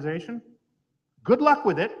my organization. Good luck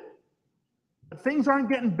with it. But things aren't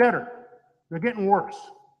getting better. They're getting worse.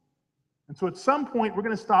 And so at some point, we're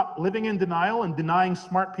going to stop living in denial and denying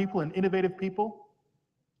smart people and innovative people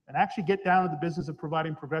and actually get down to the business of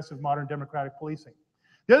providing progressive, modern, democratic policing.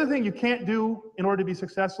 The other thing you can't do in order to be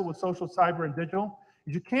successful with social, cyber, and digital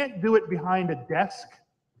is you can't do it behind a desk.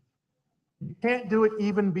 You can't do it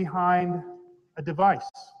even behind a device.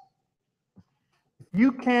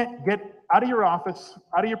 You can't get out of your office,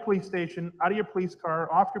 out of your police station, out of your police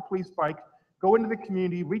car, off your police bike, go into the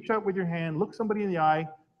community, reach out with your hand, look somebody in the eye,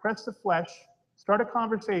 press the flesh, start a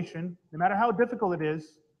conversation, no matter how difficult it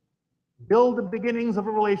is, build the beginnings of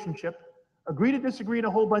a relationship, agree to disagree on a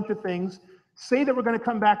whole bunch of things, say that we're going to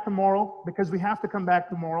come back tomorrow because we have to come back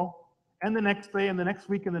tomorrow, and the next day, and the next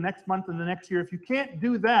week, and the next month, and the next year. If you can't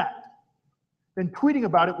do that, then tweeting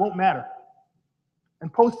about it won't matter.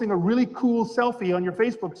 And posting a really cool selfie on your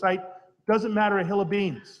Facebook site doesn't matter a hill of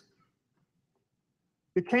beans.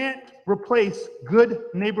 You can't replace good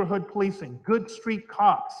neighborhood policing, good street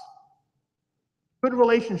cops, good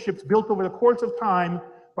relationships built over the course of time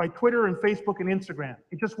by Twitter and Facebook and Instagram.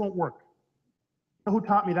 It just won't work. You know who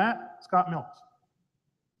taught me that? Scott Mills.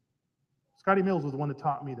 Scotty Mills was the one that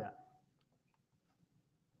taught me that.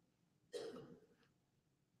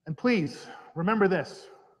 And please, remember this.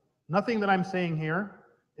 Nothing that I'm saying here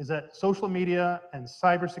is that social media and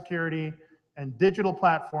cybersecurity and digital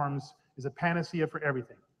platforms is a panacea for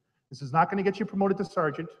everything. This is not going to get you promoted to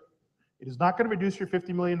sergeant. It is not going to reduce your $50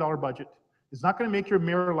 million budget. It's not going to make your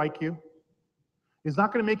mayor like you. It's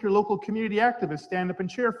not going to make your local community activists stand up and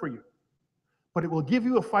cheer for you. But it will give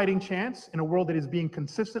you a fighting chance in a world that is being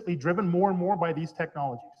consistently driven more and more by these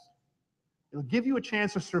technologies. It'll give you a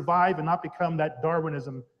chance to survive and not become that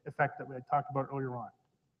Darwinism effect that we had talked about earlier on.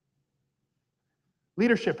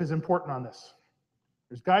 Leadership is important on this.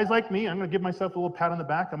 There's guys like me. I'm going to give myself a little pat on the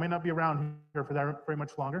back. I may not be around here for that very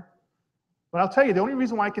much longer. But I'll tell you, the only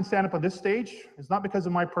reason why I can stand up on this stage is not because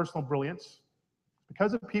of my personal brilliance. It's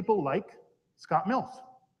because of people like Scott Mills,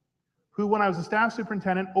 who, when I was a staff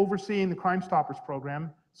superintendent overseeing the Crime Stoppers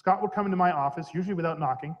program, Scott would come into my office, usually without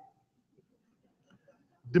knocking,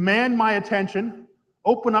 demand my attention,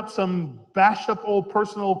 open up some bashed up old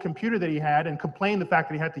personal computer that he had and complain the fact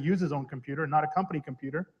that he had to use his own computer and not a company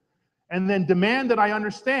computer, and then demand that I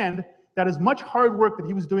understand that as much hard work that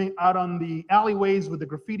he was doing out on the alleyways with the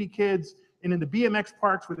graffiti kids and in the BMX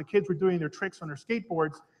parks where the kids were doing their tricks on their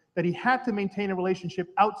skateboards, that he had to maintain a relationship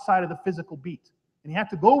outside of the physical beat. And he had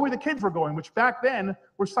to go where the kids were going, which back then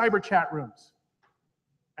were cyber chat rooms.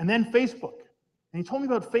 And then Facebook. And he told me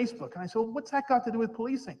about Facebook. And I said, well, what's that got to do with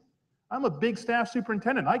policing? I'm a big staff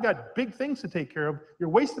superintendent. I got big things to take care of. You're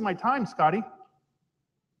wasting my time, Scotty.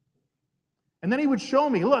 And then he would show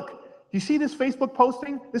me, look, you see this Facebook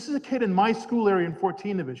posting? This is a kid in my school area in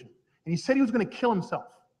 14 Division. And he said he was going to kill himself.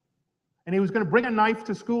 And he was going to bring a knife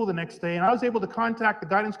to school the next day. And I was able to contact the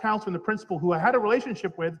guidance counselor and the principal who I had a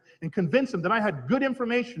relationship with and convince him that I had good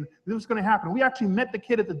information that this was going to happen. We actually met the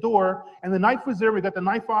kid at the door, and the knife was there. We got the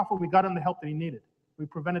knife off, and we got him the help that he needed. We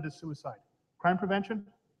prevented his suicide. Crime prevention?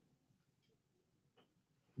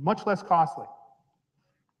 Much less costly.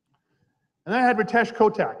 And then I had Ritesh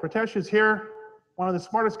Kotak. Ritesh is here, one of the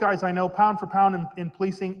smartest guys I know, pound for pound in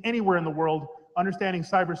policing anywhere in the world, understanding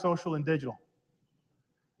cyber, social, and digital.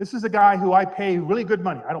 This is a guy who I pay really good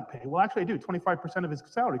money. I don't pay. Well, actually, I do. 25% of his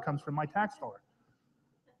salary comes from my tax dollar.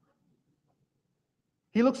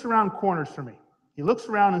 He looks around corners for me. He looks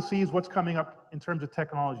around and sees what's coming up in terms of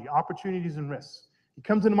technology, opportunities and risks. He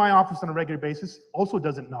comes into my office on a regular basis, also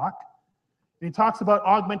doesn't knock. And he talks about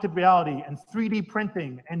augmented reality and 3D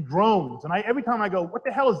printing and drones. And every time I go, what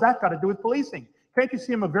the hell has that got to do with policing? Can't you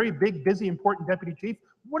see I'm a very big, busy, important deputy chief?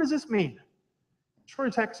 What does this mean? Sure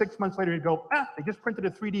as heck, 6 months later, he'd go, they just printed a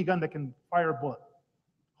 3D gun that can fire a bullet.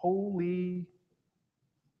 Holy,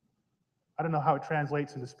 I don't know how it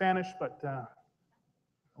translates into Spanish, but I'll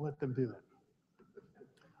let them do that.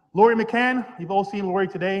 Lori McCann, you've all seen Lori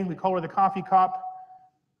today. We call her the coffee cop.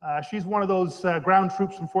 She's one of those ground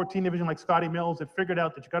troops from 14 Division like Scotty Mills that figured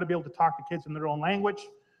out that you got to be able to talk to kids in their own language.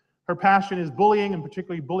 Her passion is bullying, and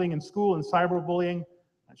particularly bullying in school and cyberbullying.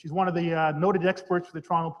 She's one of the noted experts for the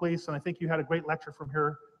Toronto Police, and I think you had a great lecture from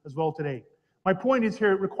her as well today. My point is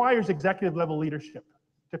here, it requires executive level leadership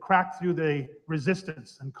to crack through the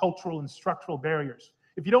resistance and cultural and structural barriers.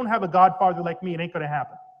 If you don't have a godfather like me, it ain't gonna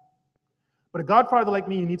happen. But a godfather like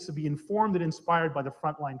me needs to be informed and inspired by the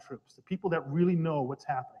frontline troops, the people that really know what's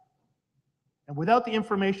happening. And without the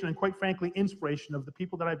information and, quite frankly, inspiration of the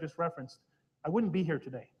people that I've just referenced, I wouldn't be here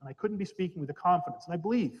today, and I couldn't be speaking with the confidence. And I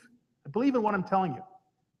believe in what I'm telling you.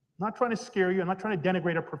 I'm not trying to scare you. I'm not trying to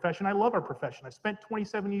denigrate our profession. I love our profession. I spent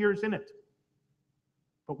 27 years in it.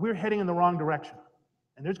 But we're heading in the wrong direction.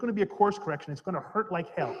 And there's going to be a course correction. It's going to hurt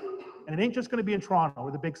like hell. And it ain't just going to be in Toronto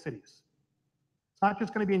or the big cities. It's not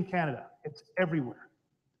just going to be in Canada. It's everywhere.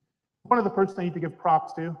 One of the persons I need to give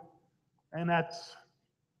props to, and that's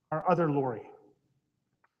our other Lori.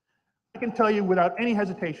 I can tell you without any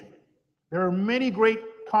hesitation, there are many great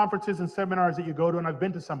conferences and seminars that you go to, and I've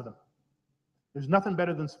been to some of them. There's nothing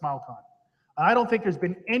better than SmileCon. And I don't think there's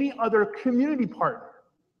been any other community partner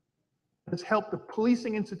that has helped the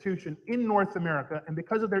policing institution in North America, and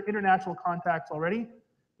because of their international contacts already,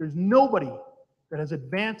 there's nobody that has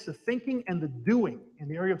advanced the thinking and the doing in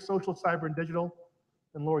the area of social, cyber, and digital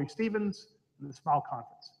than Laurie Stevens and the Smile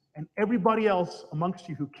Conference. And everybody else amongst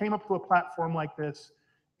you who came up to a platform like this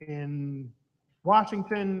in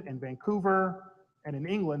Washington and Vancouver and in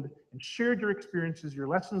England and shared your experiences, your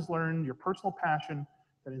lessons learned, your personal passion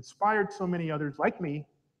that inspired so many others like me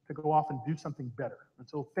to go off and do something better. And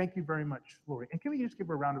so thank you very much, Laurie. And can we just give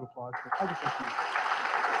her a round of applause? I just thank you.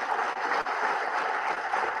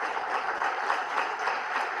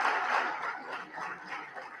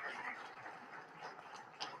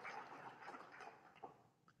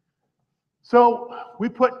 So we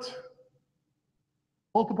put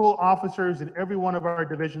multiple officers in every one of our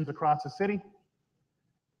divisions across the city,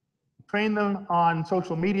 train them on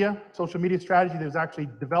social media strategy that was actually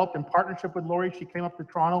developed in partnership with Laurie. She came up to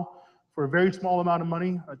Toronto for a very small amount of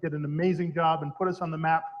money, did an amazing job and put us on the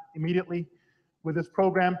map immediately with this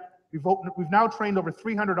program. We've now trained over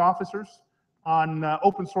 300 officers on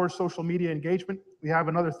open source social media engagement. We have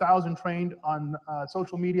another 1,000 trained on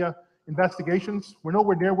social media investigations. We're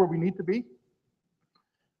nowhere near where we need to be.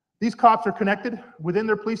 These cops are connected within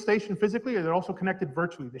their police station physically, or they're also connected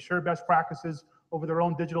virtually. They share best practices over their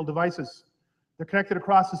own digital devices. They're connected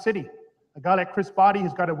across the city. A guy like Chris Body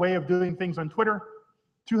has got a way of doing things on Twitter.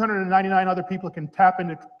 299 other people can tap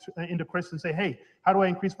into Chris and say, hey, how do I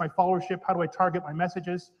increase my followership? How do I target my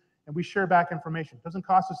messages? And we share back information. It doesn't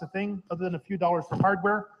cost us a thing other than a few dollars for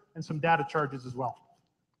hardware and some data charges as well.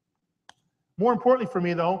 More importantly for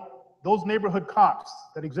me though, those neighborhood cops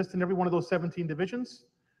that exist in every one of those 17 divisions,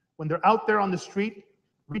 when they're out there on the street,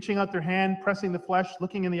 reaching out their hand, pressing the flesh,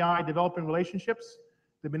 looking in the eye, developing relationships,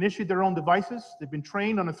 they've been issued their own devices, they've been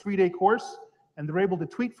trained on a 3-day course, and they're able to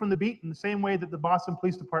tweet from the beat in the same way that the Boston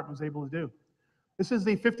Police Department was able to do. This is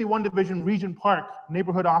the 51 Division Regent Park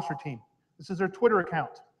Neighborhood Officer Team. This is their Twitter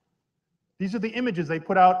account. These are the images they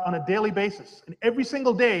put out on a daily basis. And every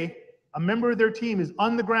single day, a member of their team is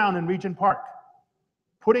on the ground in Regent Park,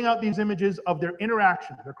 putting out these images of their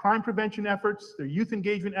interaction, their crime prevention efforts, their youth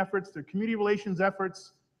engagement efforts, their community relations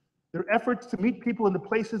efforts, their efforts to meet people in the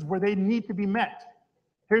places where they need to be met.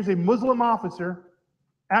 Here's a Muslim officer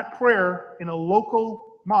at prayer in a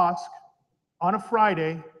local mosque on a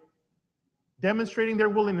Friday, demonstrating their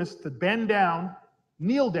willingness to bend down,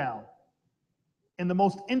 kneel down in the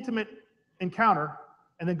most intimate encounter,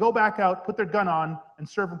 and then go back out, put their gun on, and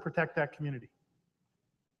serve and protect that community.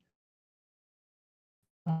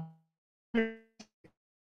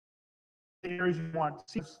 Areas you want,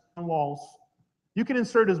 seats on walls. You can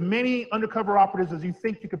insert as many undercover operatives as you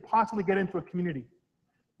think you could possibly get into a community.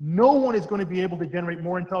 No one is going to be able to generate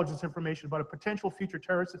more intelligence information about a potential future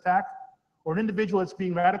terrorist attack or an individual that's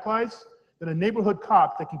being radicalized than a neighborhood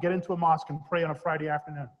cop that can get into a mosque and pray on a Friday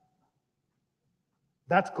afternoon.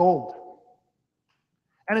 That's gold.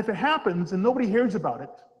 And if it happens and nobody hears about it,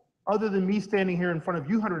 other than me standing here in front of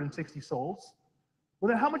you 160 souls, well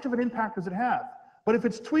then how much of an impact does it have? But if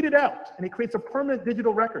it's tweeted out and it creates a permanent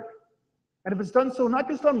digital record, and if it's done so not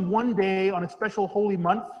just on one day on a special holy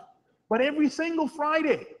month, but every single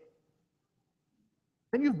Friday,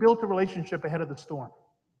 then you've built a relationship ahead of the storm.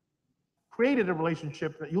 Created a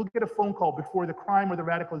relationship that you'll get a phone call before the crime or the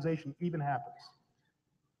radicalization even happens.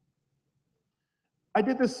 I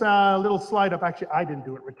did this little slide up. Actually, I didn't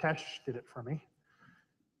do it. Ritesh did it for me.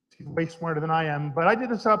 He's way smarter than I am. But I did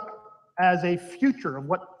this up as a future of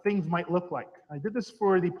what things might look like. I did this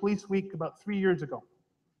for the Police Week about 3 years ago.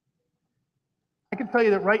 I can tell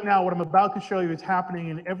you that right now, what I'm about to show you is happening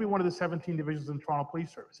in every one of the 17 divisions in Toronto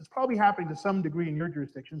Police Service. It's probably happening to some degree in your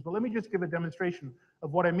jurisdictions, but let me just give a demonstration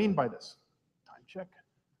of what I mean by this. Time check.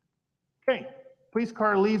 Okay, police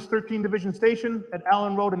car leaves 13 Division Station at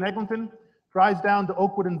Allen Road in Eglinton, drives down to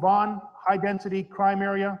Oakwood and Vaughan, high density crime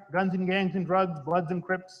area, guns and gangs and drugs, Bloods and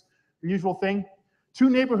Crips, the usual thing. 2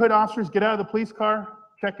 neighborhood officers get out of the police car,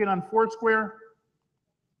 check in on Foursquare,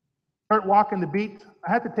 start walking the beat.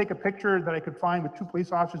 I had to take a picture that I could find with 2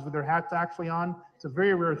 police officers with their hats actually on. It's a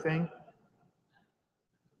very rare thing.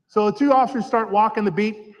 So the 2 officers start walking the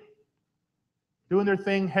beat, doing their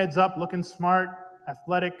thing, heads up, looking smart,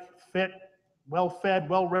 athletic, fit, well fed,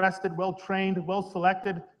 well rested, well trained, well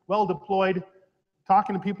selected, well deployed,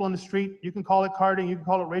 talking to people in the street. You can call it carding, you can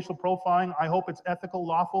call it racial profiling. I hope it's ethical,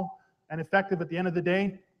 lawful, and effective at the end of the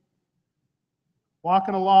day.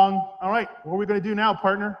 Walking along. All right, what are we going to do now,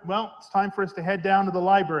 partner? Well, it's time for us to head down to the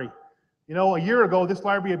library. You know, a year ago, this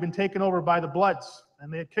library had been taken over by the Bloods,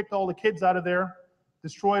 and they had kicked all the kids out of there,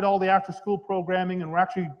 destroyed all the after-school programming, and were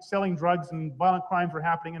actually selling drugs, and violent crimes were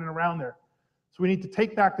happening in and around there. So we need to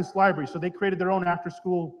take back this library. So they created their own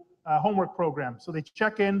after-school homework program. So they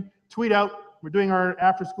check in, tweet out, we're doing our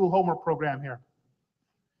after-school homework program here.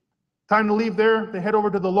 Time to leave there. They head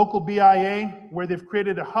over to the local BIA, where they've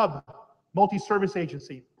created a hub, multi-service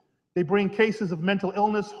agency. They bring cases of mental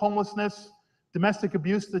illness, homelessness, domestic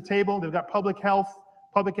abuse to the table. They've got public health,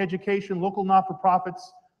 public education, local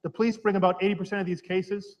not-for-profits. The police bring about 80% of these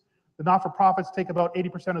cases. The not-for-profits take about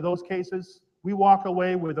 80% of those cases. We walk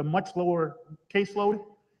away with a much lower caseload. People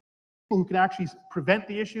who can actually prevent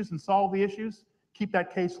the issues and solve the issues, keep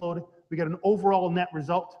that caseload. We get an overall net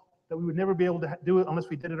result that we would never be able to do it unless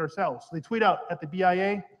we did it ourselves. So they tweet out at the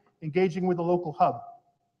BIA, engaging with the local hub.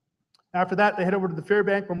 After that, they head over to the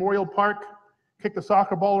Fairbank Memorial Park, kick the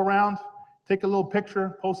soccer ball around, take a little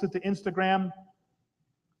picture, post it to Instagram,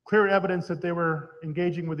 clear evidence that they were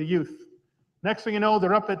engaging with the youth. Next thing you know,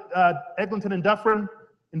 they're up at Eglinton and Dufferin,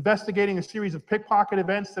 investigating a series of pickpocket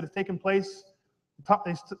events that have taken place.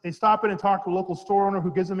 They stop in and talk to a local store owner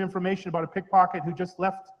who gives them information about a pickpocket who just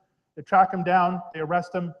left. They track him down, they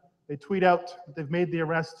arrest him, they tweet out that they've made the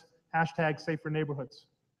arrest, #safer neighborhoods.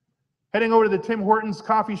 Heading over to the Tim Hortons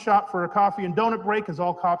coffee shop for a coffee and donut break, as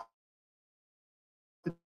all cops.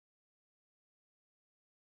 They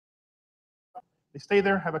stay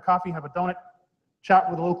there, have a coffee, have a donut, chat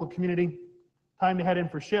with the local community. Time to head in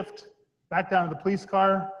for shift, back down to the police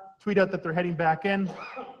car, tweet out that they're heading back in,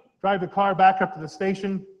 drive the car back up to the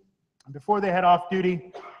station. And before they head off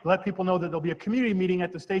duty, let people know that there'll be a community meeting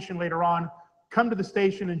at the station later on. Come to the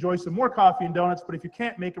station, enjoy some more coffee and donuts, but if you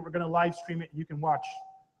can't make it, we're going to live stream it. You can watch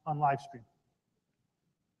on live stream.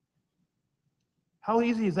 How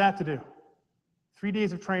easy is that to do? 3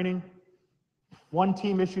 days of training, 1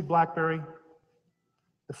 team issued BlackBerry,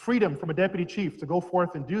 the freedom from a deputy chief to go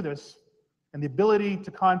forth and do this, and the ability to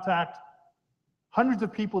contact hundreds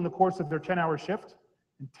of people in the course of their 10-hour shift,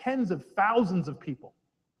 and tens of thousands of people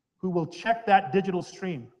who will check that digital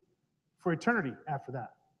stream for eternity after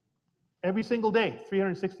that. Every single day,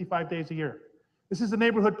 365 days a year. This is the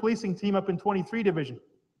neighborhood policing team up in 23 Division.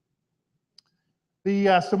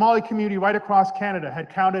 The Somali community right across Canada had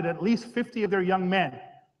counted at least 50 of their young men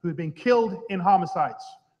who had been killed in homicides,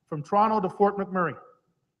 from Toronto to Fort McMurray.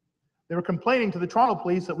 They were complaining to the Toronto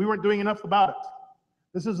police that we weren't doing enough about it.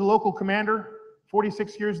 This is a local commander,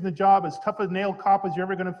 46 years in the job, as tough a nail cop as you're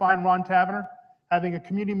ever going to find, Ron Taverner, having a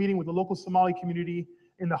community meeting with the local Somali community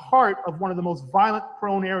in the heart of one of the most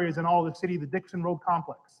violent-prone areas in all of the city, the Dixon Road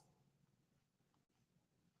complex.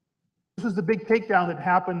 This was the big takedown that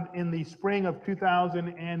happened in the spring of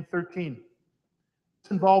 2013.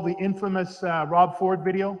 This involved the infamous Rob Ford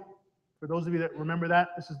video. For those of you that remember that,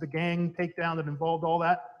 this is the gang takedown that involved all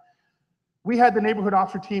that. We had the neighborhood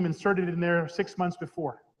officer team inserted in there 6 months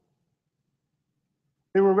before.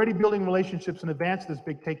 They were already building relationships in advance of this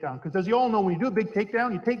big takedown. Because as you all know, when you do a big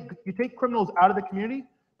takedown, you take criminals out of the community,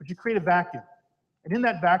 but you create a vacuum. And in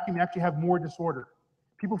that vacuum, you actually have more disorder.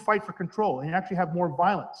 People fight for control, and you actually have more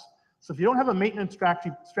violence. So if you don't have a maintenance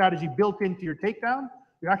strategy built into your takedown,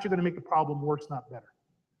 you're actually going to make the problem worse, not better.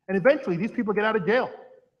 And eventually, these people get out of jail.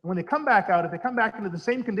 And when they come back out, if they come back into the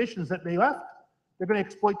same conditions that they left, they're going to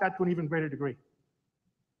exploit that to an even greater degree.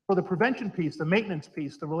 So the prevention piece, the maintenance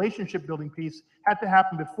piece, the relationship building piece had to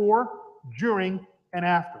happen before, during, and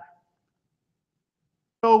after.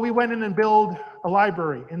 So we went in and built a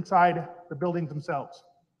library inside the buildings themselves.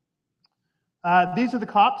 These are the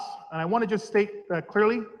cops, and I want to just state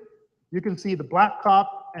clearly, you can see the black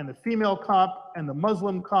cop and the female cop and the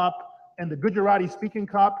Muslim cop and the Gujarati speaking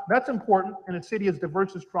cop. That's important in a city as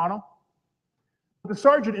diverse as Toronto. The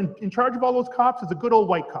sergeant in charge of all those cops is a good old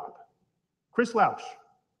white cop, Chris Lausch.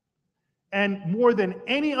 And more than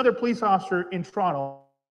any other police officer in Toronto,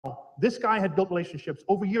 this guy had built relationships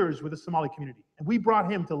over years with the Somali community. And we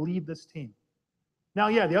brought him to lead this team. Now,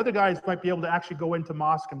 yeah, the other guys might be able to actually go into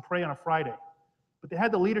mosque and pray on a Friday, but they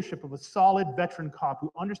had the leadership of a solid veteran cop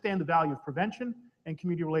who understand the value of prevention and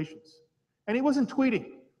community relations. And he wasn't tweeting,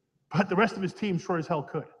 but the rest of his team sure as hell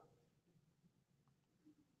could.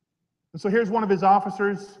 And so here's one of his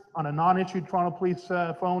officers on a non-issued Toronto Police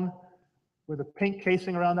phone with a pink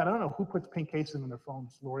casing around that. I don't know who puts pink casing on their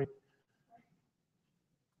phones, Lori.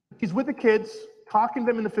 He's with the kids, talking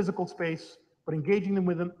to them in the physical space, but engaging them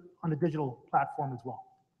with them on the digital platform as well.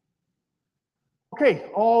 Okay,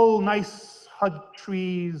 all nice hug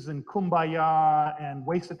trees and kumbaya and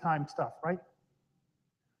waste of time stuff, right?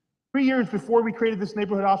 3 years before we created this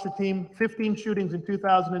neighborhood officer team, 15 shootings in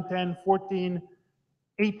 2010,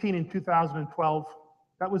 18 in 2012.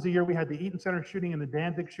 That was the year we had the Eaton Center shooting and the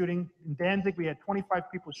Danzig shooting. In Danzig, we had 25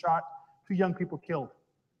 people shot, 2 young people killed.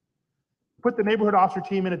 Put the neighborhood officer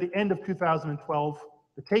team in at the end of 2012.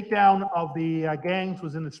 The takedown of the gangs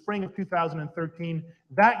was in the spring of 2013.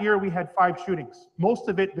 That year, we had 5 shootings, most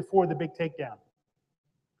of it before the big takedown.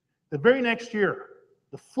 The very next year,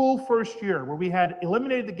 the full first year, where we had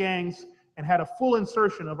eliminated the gangs and had a full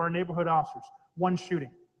insertion of our neighborhood officers, 1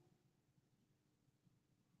 shooting.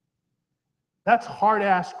 That's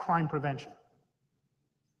hard-ass crime prevention.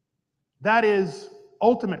 That is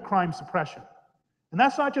ultimate crime suppression. And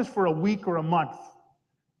that's not just for a week or a month.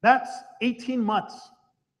 That's 18 months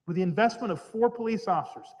with the investment of 4 police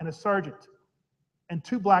officers and a sergeant and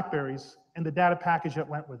 2 Blackberries and the data package that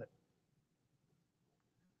went with it.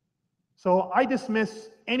 So I dismiss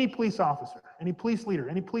any police officer, any police leader,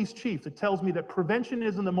 any police chief that tells me that prevention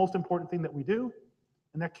isn't the most important thing that we do,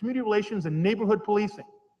 and that community relations and neighborhood policing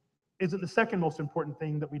isn't the second most important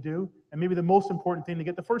thing that we do, and maybe the most important thing to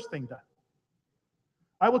get the first thing done.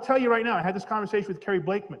 I will tell you right now, I had this conversation with Kerry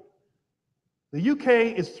Blakeman. The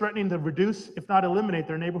UK is threatening to reduce, if not eliminate,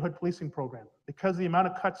 their neighborhood policing program because of the amount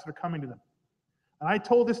of cuts that are coming to them. And I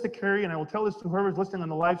told this to Kerry, and I will tell this to whoever's listening on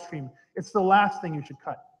the live stream, it's the last thing you should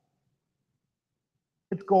cut.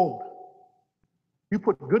 It's gold. You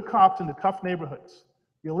put good cops into tough neighborhoods.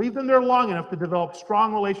 You leave them there long enough to develop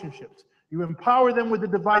strong relationships. You empower them with the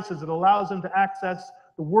devices that allows them to access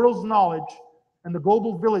the world's knowledge and the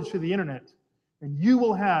global village through the internet, and you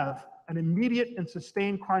will have an immediate and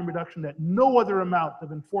sustained crime reduction that no other amount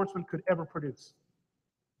of enforcement could ever produce.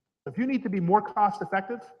 If you need to be more cost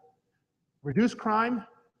effective, reduce crime,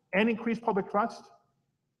 and increase public trust,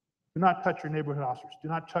 do not touch your neighborhood officers. Do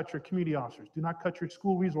not touch your community officers. Do not touch your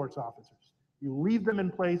school resource officers. You leave them in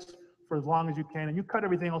place for as long as you can, and you cut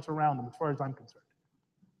everything else around them as far as I'm concerned.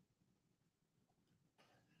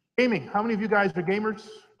 Gaming, how many of you guys are gamers?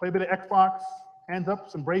 Play a bit of Xbox? Hands up,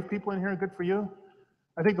 some brave people in here, good for you.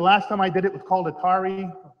 I think the last time I did it was called Atari,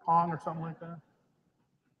 or Pong, or something like that.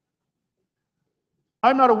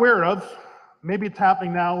 I'm not aware of, maybe it's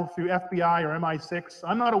happening now through FBI or MI6,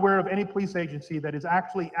 I'm not aware of any police agency that is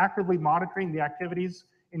actually actively monitoring the activities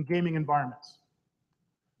in gaming environments.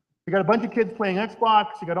 You got a bunch of kids playing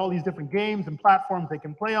Xbox, you got all these different games and platforms they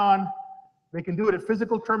can play on. They can do it at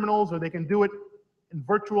physical terminals, or they can do it in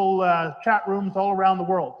virtual chat rooms all around the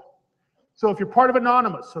world. So if you're part of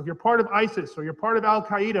Anonymous, or if you're part of ISIS, or you're part of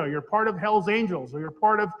Al-Qaeda, or you're part of Hell's Angels, or you're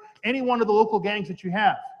part of any one of the local gangs that you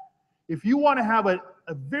have, if you want to have a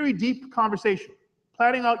very deep conversation,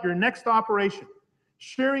 planning out your next operation,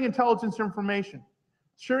 sharing intelligence information,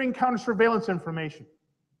 sharing counter-surveillance information,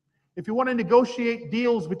 if you want to negotiate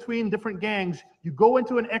deals between different gangs, you go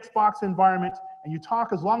into an Xbox environment and you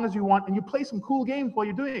talk as long as you want, and you play some cool games while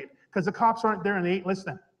you're doing it, because the cops aren't there and they ain't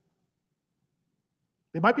listening.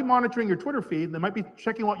 They might be monitoring your Twitter feed, they might be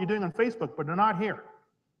checking what you're doing on Facebook, but they're not here.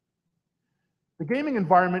 The gaming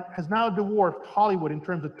environment has now dwarfed Hollywood in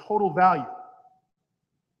terms of total value.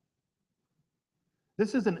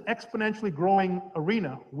 This is an exponentially growing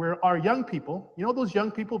arena where our young people, you know those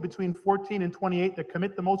young people between 14 and 28 that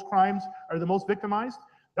commit the most crimes, are the most victimized?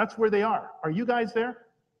 That's where they are. Are you guys there?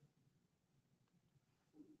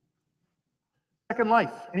 Second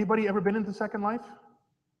Life. Anybody ever been into Second Life?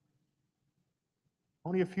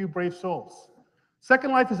 Only a few brave souls.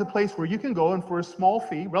 Second Life is a place where you can go, and for a small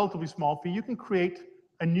fee, relatively small fee, you can create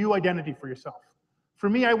a new identity for yourself. For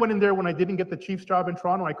me, I went in there when I didn't get the chief's job in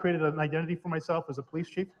Toronto. I created an identity for myself as a police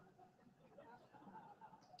chief.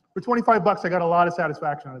 For 25 bucks, I got a lot of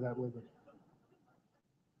satisfaction out of that with it.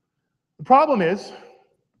 The problem is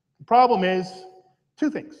 2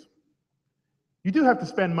 things. You do have to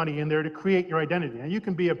spend money in there to create your identity. And you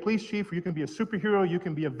can be a police chief, or you can be a superhero, you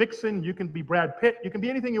can be a vixen, you can be Brad Pitt, you can be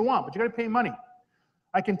anything you want, but you got to pay money.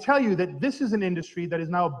 I can tell you that this is an industry that is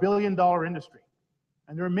now $1 billion industry.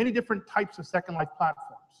 And there are many different types of Second Life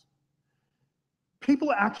platforms.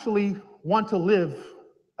 People actually want to live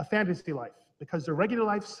a fantasy life because their regular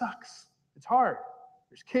life sucks. It's hard.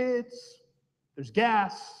 There's kids, there's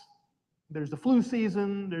gas, there's the flu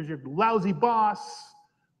season, there's your lousy boss,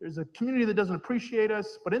 there's a community that doesn't appreciate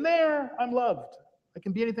us, but in there, I'm loved. I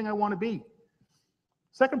can be anything I want to be.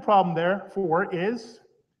 Second problem therefore is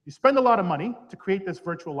you spend a lot of money to create this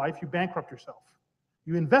virtual life, you bankrupt yourself.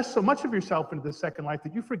 You invest so much of yourself into the Second Life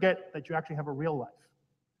that you forget that you actually have a real life.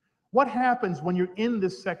 What happens when you're in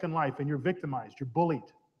this Second Life and you're victimized, you're bullied,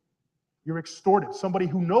 you're extorted? Somebody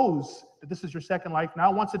who knows that this is your Second Life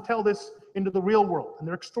now wants to tell this into the real world, and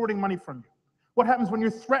they're extorting money from you. What happens when you're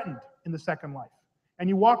threatened in the Second Life? And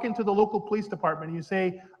you walk into the local police department and you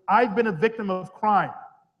say, I've been a victim of crime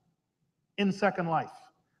in Second Life.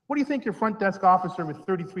 What do you think your front desk officer with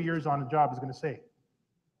 33 years on the job is going to say?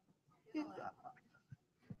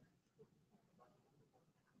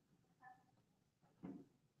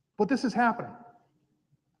 But this is happening.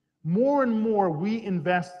 More and more we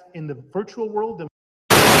invest in the virtual world.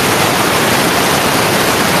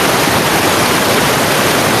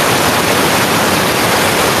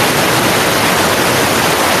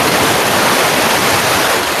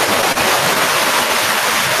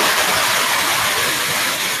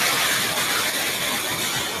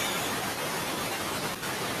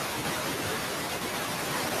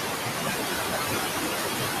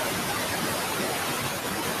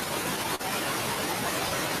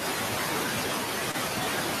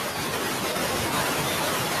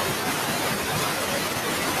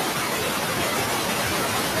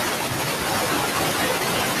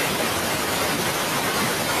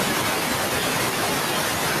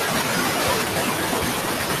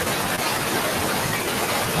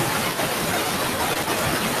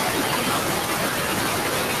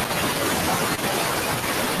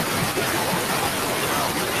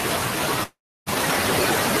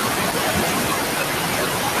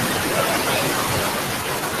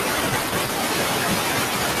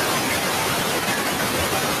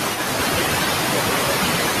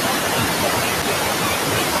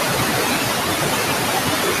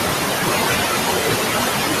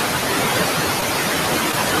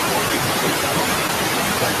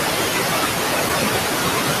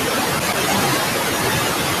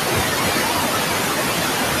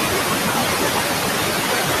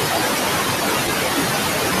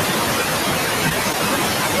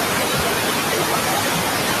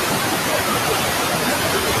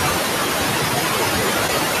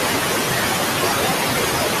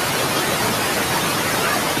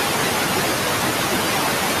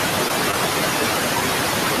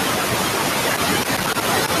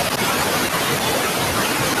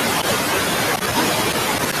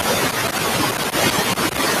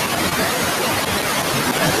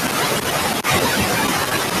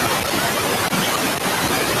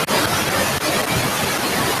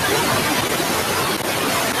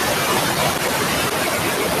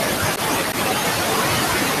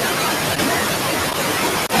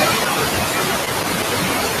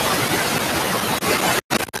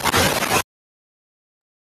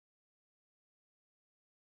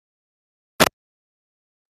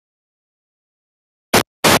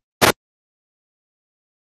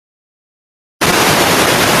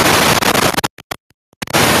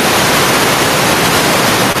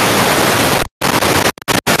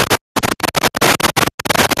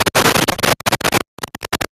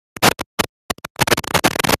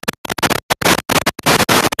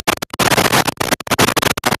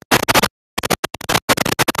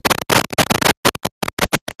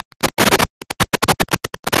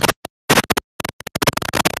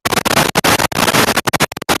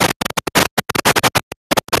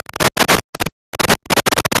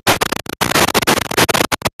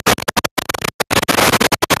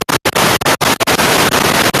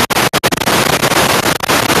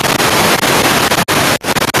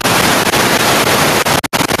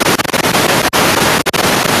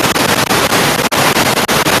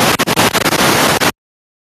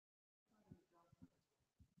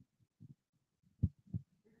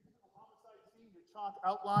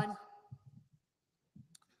 Outline.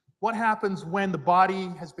 What happens when the body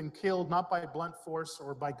has been killed not by blunt force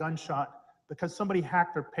or by gunshot because somebody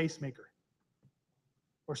hacked their pacemaker,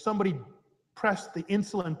 or somebody pressed the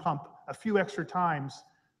insulin pump a few extra times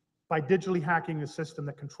by digitally hacking the system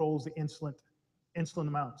that controls the insulin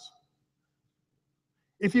amounts?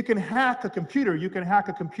 If you can hack a computer, you can hack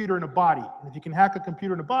a computer in a body. And if you can hack a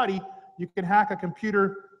computer in a body, you can hack a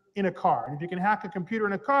computer in a car. And if you can hack a computer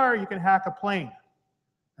in a car, you can hack a plane.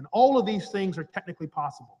 And all of these things are technically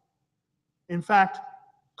possible. In fact,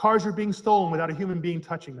 cars are being stolen without a human being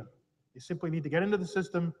touching them. You simply need to get into the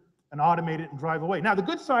system and automate it and drive away. Now, the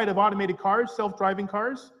good side of automated cars, self-driving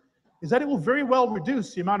cars, is that it will very well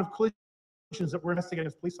reduce the amount of collisions that we're investigating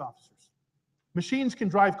as police officers. Machines can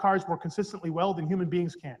drive cars more consistently well than human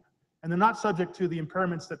beings can. And they're not subject to the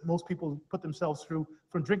impairments that most people put themselves through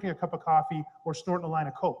from drinking a cup of coffee or snorting a line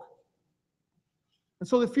of Coke. And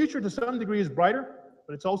so the future to some degree is brighter,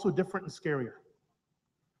 but it's also different and scarier.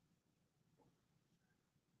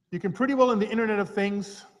 You can pretty well in the Internet of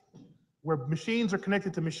Things, where machines are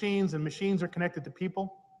connected to machines and machines are connected to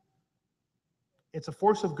people, it's a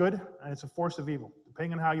force of good and it's a force of evil,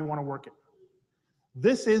 depending on how you want to work it.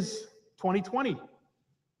 This is 2020.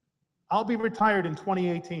 I'll be retired in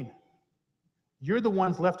 2018. You're the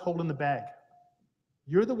ones left holding the bag.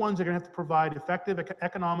 You're the ones that are going to have to provide effective,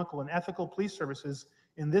 economical, and ethical police services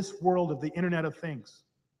in this world of the Internet of Things.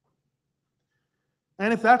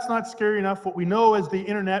 And if that's not scary enough, what we know as the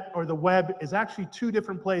Internet or the web is actually two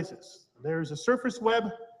different places. There's a surface web,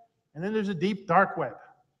 and then there's a deep dark web.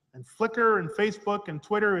 And Flickr and Facebook and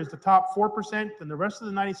Twitter is the top 4%, and the rest of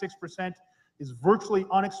the 96% is virtually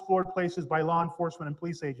unexplored places by law enforcement and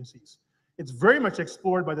police agencies. It's very much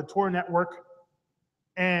explored by the Tor network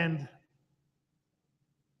and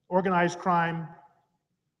organized crime.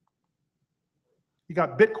 You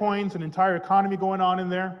got Bitcoins, an entire economy going on in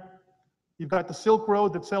there. You've got the Silk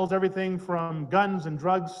Road that sells everything from guns and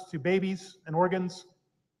drugs to babies and organs.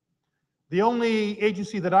 The only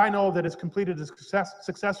agency that I know that has completed a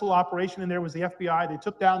successful operation in there was the FBI. They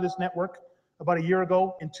took down this network about a year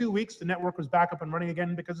ago. In 2 weeks, the network was back up and running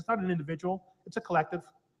again because it's not an individual, it's a collective.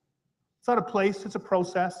 It's not a place, it's a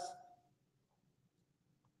process.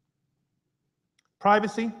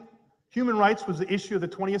 Privacy. Human rights was the issue of the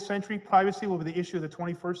 20th century. Privacy will be the issue of the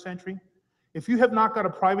 21st century. If you have not got a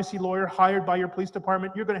privacy lawyer hired by your police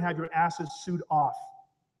department, you're going to have your asses sued off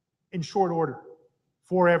in short order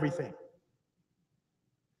for everything.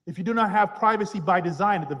 If you do not have privacy by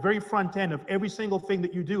design at the very front end of every single thing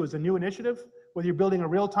that you do as a new initiative, whether you're building a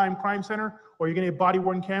real-time crime center or you're going to have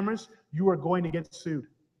body-worn cameras, you are going to get sued.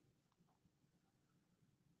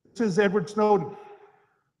 This is Edward Snowden.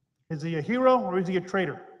 Is he a hero or is he a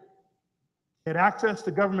traitor? He had access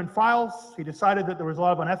to government files. He decided that there was a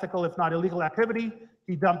lot of unethical, if not illegal activity.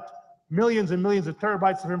 He dumped millions and millions of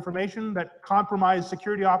terabytes of information that compromised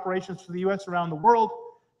security operations for the US around the world.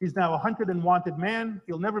 He's now a hunted and wanted man.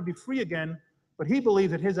 He'll never be free again, but he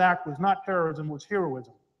believes that his act was not terrorism, it was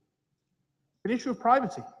heroism. An issue of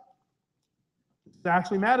privacy. It's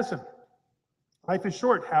Ashley Madison. Life is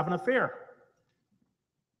short, have an affair.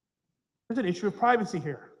 There's an issue of privacy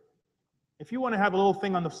here. If you want to have a little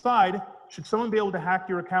thing on the side, should someone be able to hack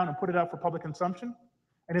your account and put it out for public consumption?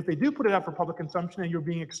 And if they do put it out for public consumption and you're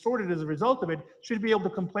being extorted as a result of it, should you be able to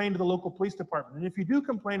complain to the local police department? And if you do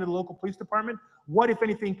complain to the local police department, what, if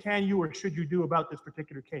anything, can you or should you do about this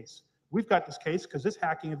particular case? We've got this case because this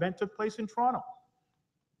hacking event took place in Toronto.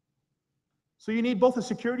 So you need both a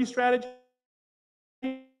security strategy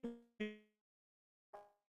at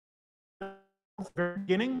the very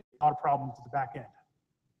beginning, a lot of problems at the back end.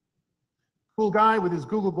 Cool guy with his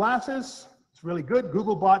Google glasses. It's really good.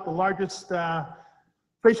 Google bought the largest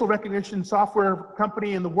facial recognition software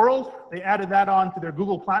company in the world. They added that on to their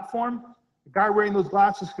Google platform. The guy wearing those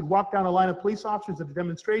glasses could walk down a line of police officers at a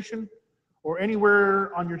demonstration or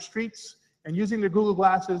anywhere on your streets and using their Google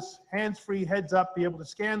glasses, hands-free, heads up, be able to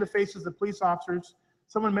scan the faces of police officers.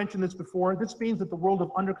 Someone mentioned this before. This means that the world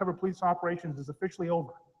of undercover police operations is officially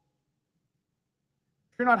over.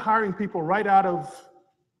 If you're not hiring people right out of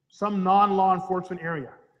some non-law enforcement area,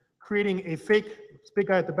 creating a fake, big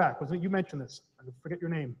guy at the back, wasn't it? You mentioned this. I forget your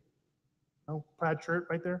name. No, plaid shirt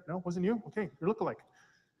right there? No, wasn't you? Okay, you look alike.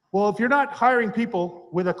 Well, if you're not hiring people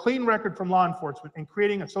with a clean record from law enforcement and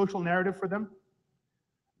creating a social narrative for them,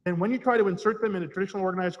 then when you try to insert them into traditional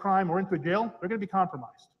organized crime or into a jail, they're going to be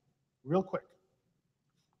compromised real quick.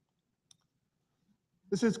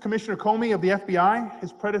 This is Commissioner Comey of the FBI.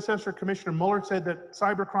 His predecessor, Commissioner Mueller, said that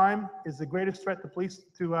cybercrime is the greatest threat to police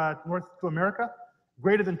to America,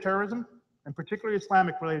 greater than terrorism, and particularly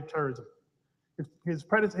Islamic-related terrorism. His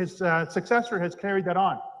successor has carried that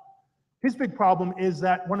on. His big problem is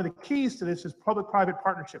that one of the keys to this is public-private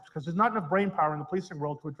partnerships, because there's not enough brainpower in the policing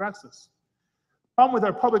world to address this. The problem with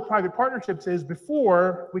our public-private partnerships is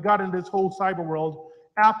before we got into this whole cyber world,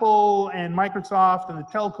 Apple and Microsoft and the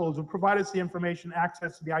telcos would provide us the information,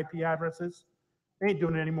 access to the IP addresses. They ain't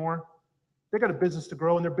doing it anymore. They got a business to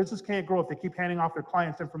grow, and their business can't grow if they keep handing off their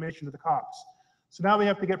clients' information to the cops. So now we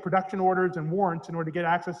have to get production orders and warrants in order to get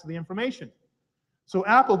access to the information. So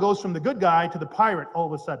Apple goes from the good guy to the pirate all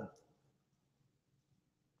of a sudden.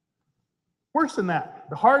 Worse than that,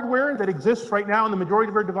 the hardware that exists right now in the majority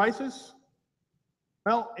of our devices,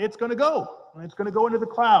 well, it's going to go. And it's going to go into the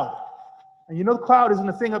cloud. And you know the cloud isn't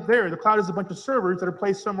a thing up there. The cloud is a bunch of servers that are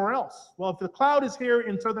placed somewhere else. Well, if the cloud is here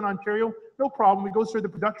in Southern Ontario, no problem. We go through the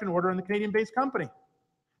production order in the Canadian-based company.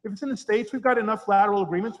 If it's in the States, we've got enough lateral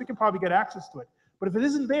agreements, we can probably get access to it. But if it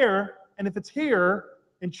isn't there, and if it's here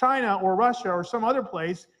in China or Russia or some other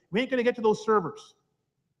place, we ain't going to get to those servers.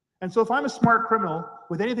 And so if I'm a smart criminal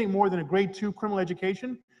with anything more than a grade 2 criminal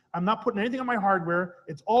education, I'm not putting anything on my hardware.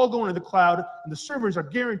 It's all going to the cloud, and the servers are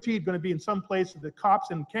guaranteed going to be in some place that the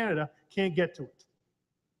cops in Canada can't get to it.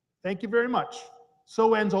 Thank you very much.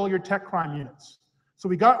 So ends all your tech crime units. So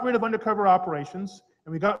we got rid of undercover operations,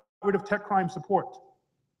 and we got rid of tech crime support.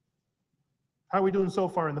 How are we doing so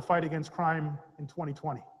far in the fight against crime in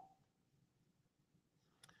 2020?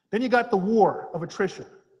 Then you got the war of attrition.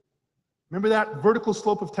 Remember that vertical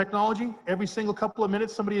slope of technology? Every single couple of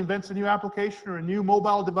minutes, somebody invents a new application or a new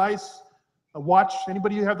mobile device, a watch.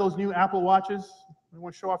 Anybody have those new Apple watches? You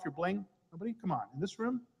want to show off your bling? Nobody? Come on. In this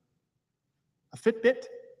room? A Fitbit?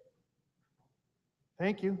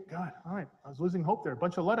 Thank you. God, all right. I was losing hope there. A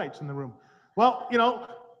bunch of Luddites in the room. Well, you know,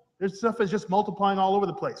 this stuff is just multiplying all over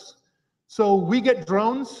the place. So we get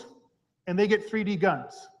drones, and they get 3D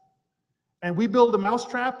guns. And we build a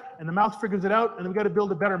mousetrap, and the mouse figures it out, and then we got to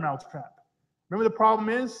build a better mousetrap. Remember, the problem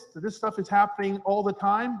is that this stuff is happening all the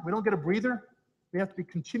time. We don't get a breather. We have to be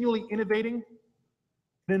continually innovating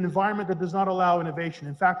in an environment that does not allow innovation.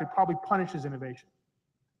 In fact, it probably punishes innovation.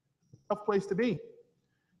 Tough place to be.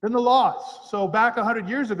 Then the laws. So back 100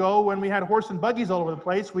 years ago, when we had horse and buggies all over the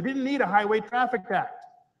place, we didn't need a Highway Traffic Act.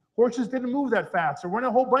 Horses didn't move that fast. There weren't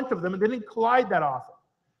a whole bunch of them, and they didn't collide that often.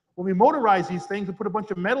 When we motorized these things and put a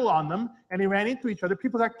bunch of metal on them, and they ran into each other,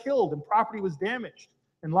 people got killed, and property was damaged,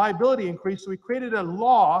 and liability increased. So we created a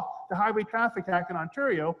law, the Highway Traffic Act in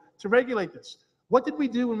Ontario, to regulate this. What did we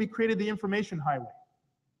do when we created the information highway?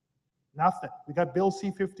 Nothing. We got Bill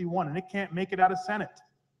C-51, and it can't make it out of Senate.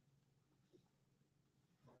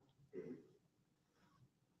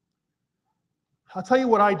 I'll tell you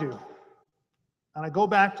what I do. And I go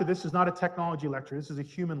back to, this is not a technology lecture, this is a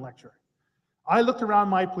human lecture. I looked around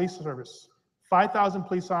my police service, 5,000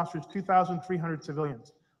 police officers, 2,300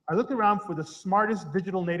 civilians. I looked around for the smartest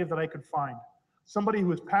digital native that I could find. Somebody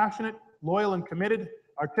who is passionate, loyal, and committed,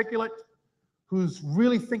 articulate, who's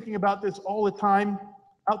really thinking about this all the time,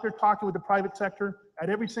 out there talking with the private sector, at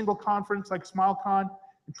every single conference like SmileCon,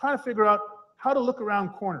 and trying to figure out how to look around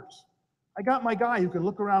corners. I got my guy who can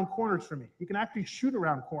look around corners for me. He can actually shoot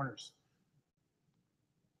around corners.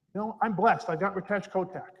 You know, I'm blessed. I got Ritesh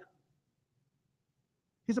Kotak.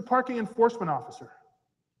 He's a parking enforcement officer.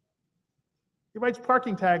 He writes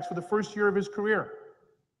parking tags for the first year of his career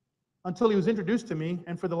until he was introduced to me,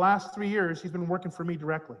 and for the last 3 years, he's been working for me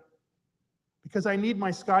directly. Because I need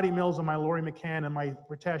my Scotty Mills and my Laurie McCann and my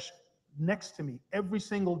Ritesh next to me every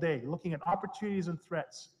single day, looking at opportunities and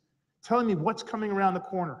threats, telling me what's coming around the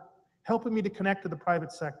corner, helping me to connect to the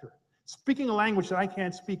private sector, speaking a language that I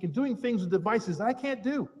can't speak, and doing things with devices that I can't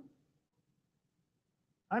do.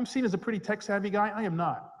 I'm seen as a pretty tech-savvy guy. I am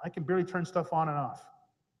not. I can barely turn stuff on and off.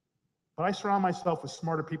 But I surround myself with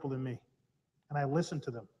smarter people than me, and I listen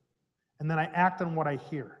to them, and then I act on what I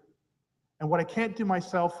hear. And what I can't do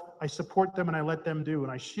myself, I support them and I let them do,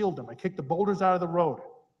 and I shield them. I kick the boulders out of the road.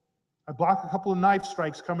 I block a couple of knife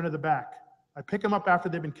strikes coming to the back. I pick them up after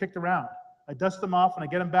they've been kicked around. I dust them off, and I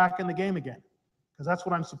get them back in the game again, because that's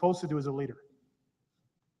what I'm supposed to do as a leader.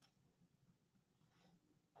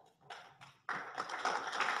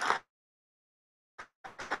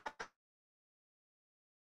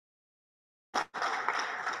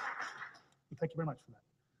 Thank you very much for that.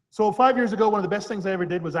 So 5 years ago, one of the best things I ever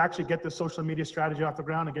did was actually get this social media strategy off the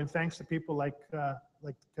ground. Again, thanks to people like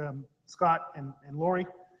Scott and Laurie.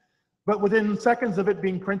 But within seconds of it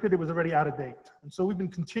being printed, it was already out of date. And so we've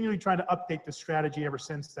been continually trying to update this strategy ever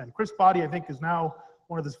since then. Chris Boddy, I think, is now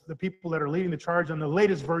one of the people that are leading the charge on the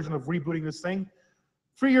latest version of rebooting this thing.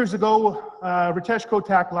 3 years ago, Ritesh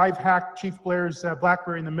Kotak live hacked Chief Blair's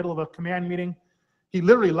BlackBerry in the middle of a command meeting. He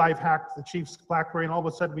literally live hacked the Chief's BlackBerry, and all of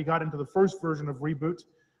a sudden we got into the first version of reboot.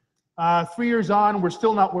 3 years on, we're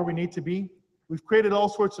still not where we need to be. We've created all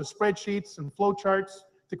sorts of spreadsheets and flowcharts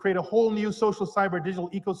to create a whole new social cyber digital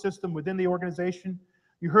ecosystem within the organization.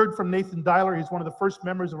 You heard from Nathan Dyler. He's one of the first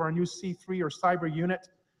members of our new C3 or cyber unit.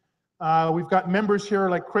 We've got members here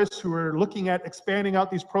like Chris who are looking at expanding out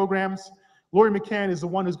these programs. Laurie McCann is the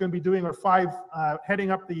one who's going to be doing our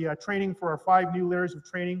heading up the training for our 5 new layers of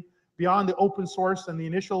training, beyond the open source and the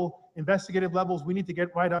initial investigative levels. We need to get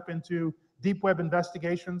right up into deep web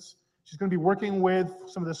investigations. She's going to be working with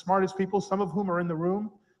some of the smartest people, some of whom are in the room,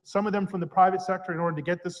 some of them from the private sector, in order to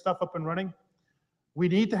get this stuff up and running. We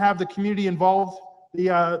need to have the community involved.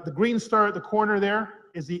 The green star at the corner there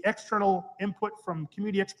is the external input from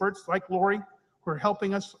community experts like Lori, who are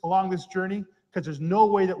helping us along this journey, because there's no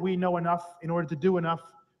way that we know enough in order to do enough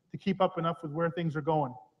to keep up enough with where things are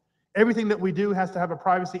going. Everything that we do has to have a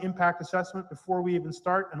privacy impact assessment before we even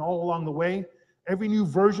start, and all along the way. Every new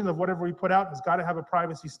version of whatever we put out has got to have a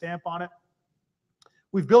privacy stamp on it.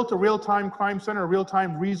 We've built a real-time crime center, a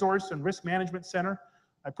real-time resource and risk management center.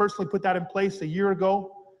 I personally put that in place a year ago.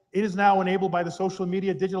 It is now enabled by the social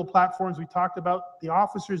media digital platforms we talked about. The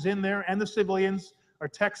officers in there and the civilians are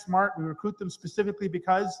tech smart. We recruit them specifically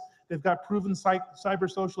because they've got proven cyber,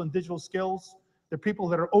 social, and digital skills. They're people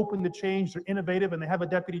that are open to change, they're innovative, and they have a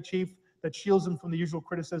deputy chief that shields them from the usual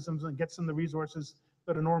criticisms and gets them the resources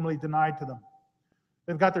that are normally denied to them.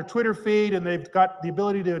 They've got their Twitter feed, and they've got the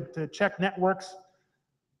ability to check networks.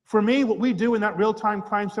 For me, what we do in that real-time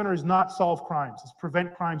crime center is not solve crimes, it's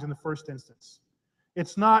prevent crimes in the first instance.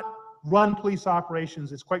 It's not run police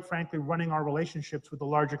operations, it's quite frankly running our relationships with the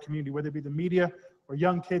larger community, whether it be the media or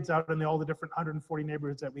young kids out in all the different 140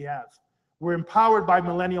 neighborhoods that we have. We're empowered by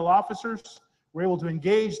millennial officers. We're able to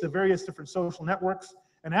engage the various different social networks.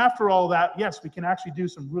 And after all that, yes, we can actually do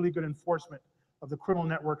some really good enforcement of the criminal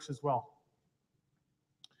networks as well.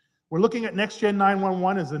 We're looking at Next-Gen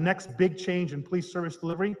 911 as the next big change in police service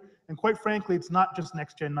delivery. And quite frankly, it's not just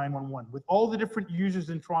Next-Gen 911. With all the different users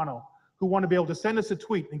in Toronto who want to be able to send us a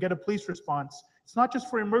tweet and get a police response, it's not just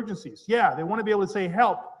for emergencies. Yeah, they want to be able to say,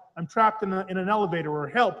 help, I'm trapped in an elevator, or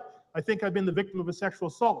help, I think I've been the victim of a sexual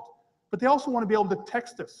assault. But they also want to be able to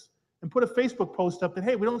text us and put a Facebook post up that,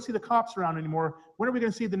 hey, we don't see the cops around anymore. When are we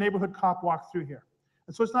going to see the neighborhood cop walk through here?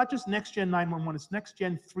 And so it's not just Next-Gen 911, it's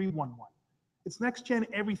Next-Gen 311. It's Next-Gen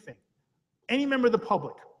everything. Any member of the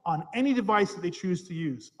public, on any device that they choose to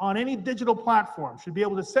use, on any digital platform, should be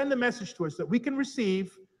able to send a message to us that we can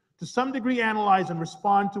receive, to some degree analyze, and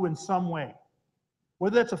respond to in some way.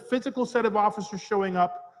 Whether that's a physical set of officers showing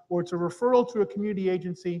up, or it's a referral to a community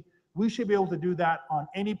agency, we should be able to do that on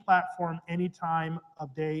any platform, any time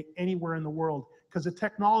of day, anywhere in the world, because the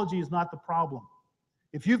technology is not the problem.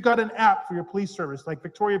 If you've got an app for your police service, like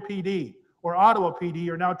Victoria PD, or Ottawa PD,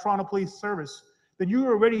 or now Toronto Police Service, then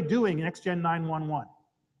you're already doing Next-Gen 911.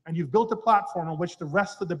 And you've built a platform on which the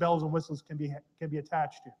rest of the bells and whistles can be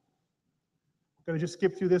attached to. I'm going to just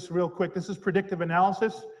skip through this real quick. This is predictive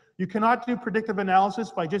analysis. You cannot do predictive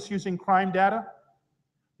analysis by just using crime data.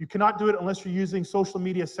 You cannot do it unless you're using social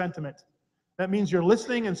media sentiment. That means you're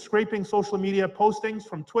listening and scraping social media postings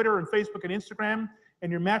from Twitter and Facebook and Instagram,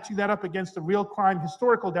 and you're matching that up against the real crime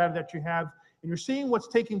historical data that you have, and you're seeing what's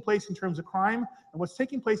taking place in terms of crime and what's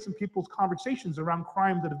taking place in people's conversations around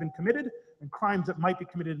crimes that have been committed and crimes that might be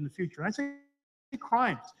committed in the future. And I say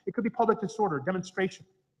crimes. It could be public disorder, demonstration,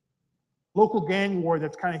 local gang war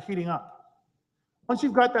that's kind of heating up. Once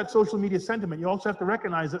you've got that social media sentiment, you also have to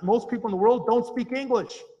recognize that most people in the world don't speak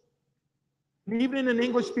English. And even in an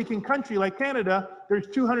English-speaking country like Canada, there's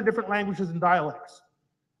 200 different languages and dialects.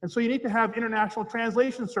 And so you need to have international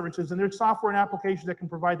translation services, and there's software and applications that can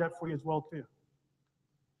provide that for you as well too.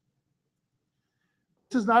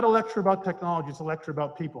 This is not a lecture about technology, it's a lecture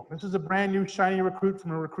about people. This is a brand new shiny recruit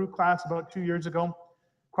from a recruit class about 2 years ago.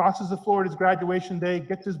 Crosses the floor at his graduation day,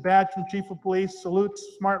 gets his badge from Chief of Police,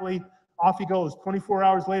 salutes smartly, off he goes. 24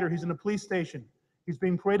 hours later, he's in a police station. He's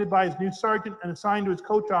being paraded by his new sergeant and assigned to his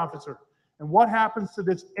coach officer. And what happens to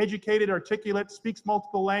this educated, articulate, speaks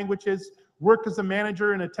multiple languages, worked as a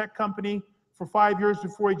manager in a tech company for 5 years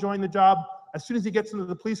before he joined the job? As soon as he gets into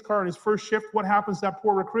the police car on his first shift, what happens to that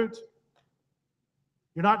poor recruit?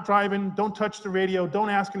 You're not driving, don't touch the radio, don't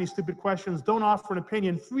ask any stupid questions, don't offer an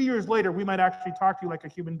opinion. 3 years later, we might actually talk to you like a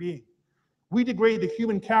human being. We degrade the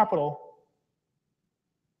human capital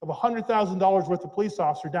of $100,000 worth of police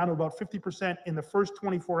officer down to about 50% in the first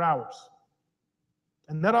 24 hours.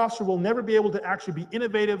 And that officer will never be able to actually be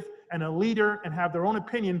innovative and a leader and have their own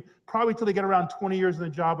opinion probably till they get around 20 years in the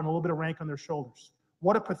job and a little bit of rank on their shoulders.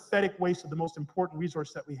 What a pathetic waste of the most important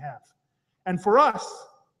resource that we have. And for us,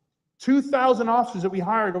 2,000 officers that we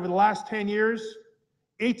hired over the last 10 years,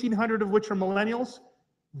 1,800 of which are millennials,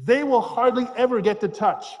 they will hardly ever get to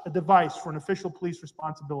touch a device for an official police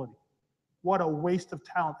responsibility. What a waste of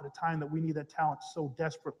talent at a time that we need that talent so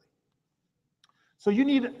desperately. So you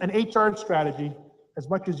need an HR strategy as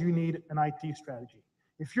much as you need an IT strategy.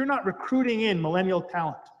 If you're not recruiting in millennial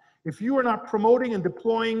talent, if you are not promoting and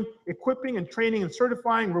deploying, equipping and training and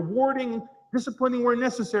certifying, rewarding, disciplining where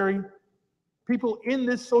necessary, People in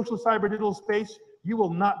this social cyber digital space, you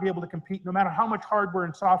will not be able to compete no matter how much hardware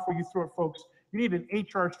and software you throw at folks. You need an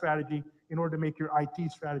HR strategy in order to make your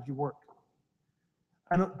IT strategy work.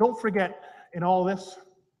 And don't forget, in all this,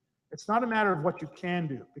 it's not a matter of what you can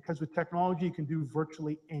do, because with technology, you can do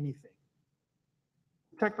virtually anything.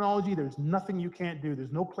 Technology, there's nothing you can't do.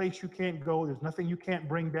 There's no place you can't go. There's nothing you can't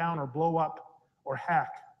bring down or blow up or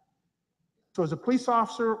hack. So as a police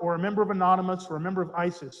officer or a member of Anonymous or a member of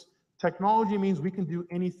ISIS, technology means we can do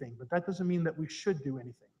anything, but that doesn't mean that we should do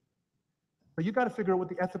anything. But you got to figure out what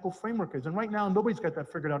the ethical framework is. And right now, nobody's got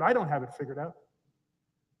that figured out. I don't have it figured out.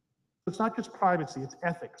 It's not just privacy, it's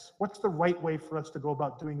ethics. What's the right way for us to go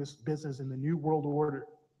about doing this business in the new world order?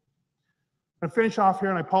 I'm going to finish off here,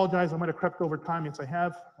 and I apologize. I might have crept over time. Yes, I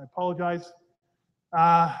have. I apologize.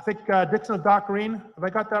 I think Dixon of Dockerine, have I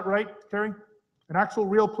got that right, Terry? An actual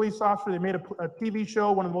real police officer. They made a TV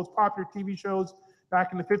show, one of the most popular TV shows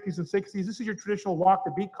back in the 50s and 60s. This is your traditional walk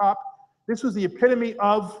the beat cop. This was the epitome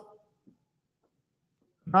of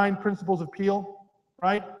 9 principles of Peel,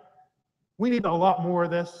 right? We need a lot more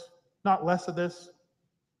of this, not less of this.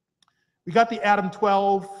 We got the Adam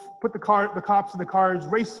 12, put the cops in the cars,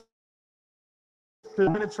 race to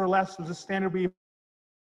minutes or less was a standard we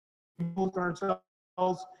imposed on ourselves.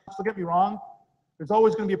 Don't get me wrong, there's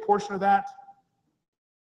always going to be a portion of that.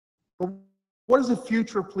 But what is the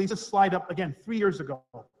future of police? Just slide up again, 3 years ago.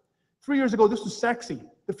 3 years ago, this was sexy.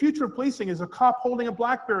 The future of policing is a cop holding a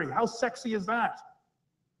BlackBerry. How sexy is that?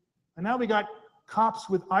 And now we got cops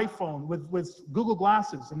with iPhone, with Google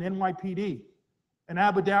Glasses and NYPD and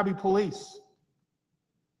Abu Dhabi police.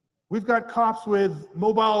 We've got cops with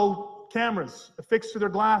mobile cameras affixed to their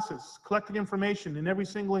glasses, collecting information in every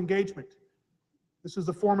single engagement. This is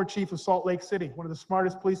the former chief of Salt Lake City, one of the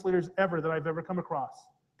smartest police leaders ever that I've ever come across.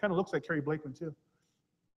 Kind of looks like Kerry Blakeman too.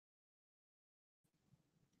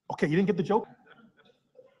 Okay, you didn't get the joke?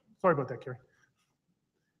 Sorry about that, Kerry.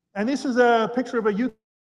 And this is a picture of a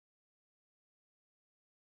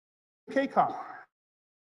UK cop.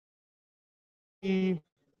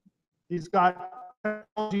 He's got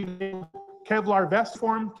Kevlar vest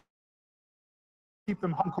for him, keep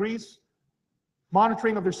them hot grease,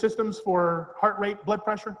 monitoring of their systems for heart rate, blood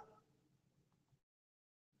pressure.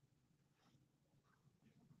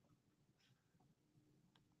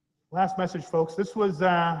 Last message, folks. This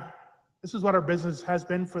is what our business has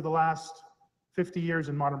been for the last 50 years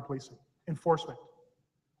in modern policing. Enforcement.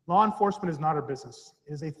 Law enforcement is not our business.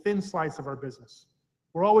 It is a thin slice of our business.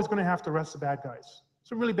 We're always going to have to arrest the bad guys.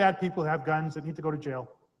 Some really bad people who have guns that need to go to jail.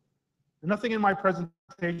 Nothing in my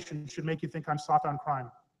presentation should make you think I'm soft on crime.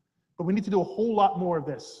 But we need to do a whole lot more of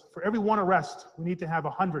this. For every one arrest, we need to have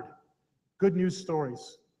 100 good news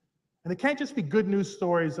stories. And it can't just be good news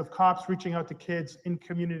stories of cops reaching out to kids in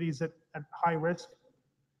communities at high risk.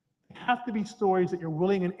 They have to be stories that you're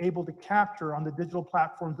willing and able to capture on the digital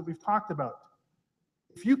platforms that we've talked about.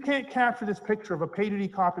 If you can't capture this picture of a pay-duty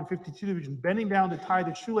cop in 52 Division bending down to tie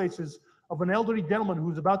the shoelaces of an elderly gentleman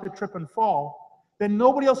who's about to trip and fall, then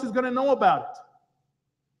nobody else is going to know about it.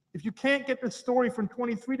 If you can't get the story from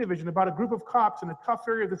 23 Division about a group of cops in a tough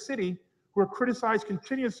area of the city who are criticized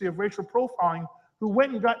continuously of racial profiling, who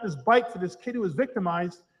went and got this bike for this kid who was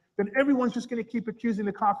victimized, then everyone's just going to keep accusing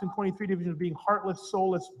the cops in 23 Division of being heartless,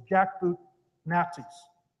 soulless, jackboot Nazis.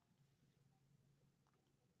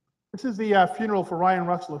 This is the funeral for Ryan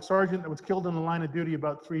Russell, a sergeant that was killed in the line of duty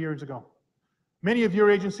about 3 years ago. Many of your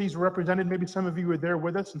agencies were represented. Maybe some of you were there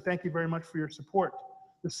with us, and thank you very much for your support.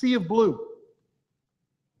 The sea of blue.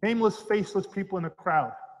 Nameless, faceless people in a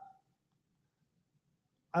crowd.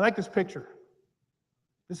 I like this picture.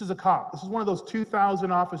 This is a cop. This is one of those 2,000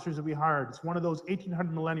 officers that we hired. It's one of those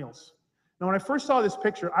 1,800 millennials. Now, when I first saw this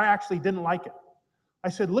picture, I actually didn't like it. I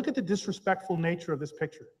said, look at the disrespectful nature of this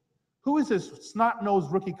picture. Who is this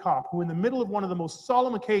snot-nosed rookie cop who in the middle of one of the most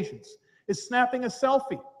solemn occasions is snapping a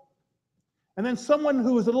selfie? And then someone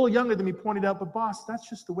who was a little younger than me pointed out, but boss, that's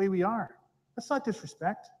just the way we are. That's not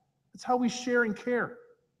disrespect. That's how we share and care.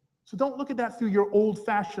 So don't look at that through your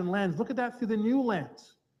old-fashioned lens. Look at that through the new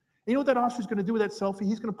lens. And you know what that officer's going to do with that selfie?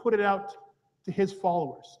 He's going to put it out to his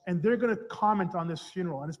followers, and they're going to comment on this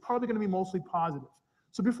funeral, and it's probably going to be mostly positive.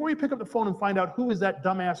 So before you pick up the phone and find out who is that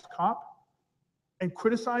dumbass cop and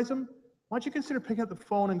criticize him, why don't you consider picking up the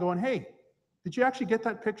phone and going, hey, did you actually get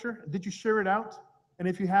that picture? Did you share it out? And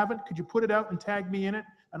if you haven't, could you put it out and tag me in it,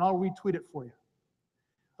 and I'll retweet it for you.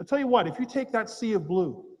 I'll tell you what, if you take that sea of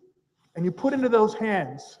blue and you put into those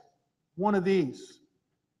hands one of these,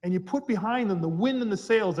 and you put behind them the wind and the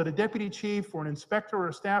sails that a deputy chief or an inspector or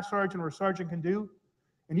a staff sergeant or a sergeant can do,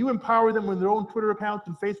 and you empower them with their own Twitter accounts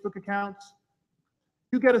and Facebook accounts,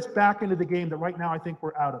 you get us back into the game that right now I think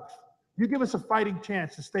we're out of. You give us a fighting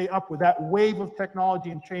chance to stay up with that wave of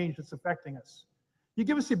technology and change that's affecting us. You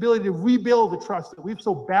give us the ability to rebuild the trust that we've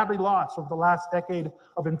so badly lost over the last decade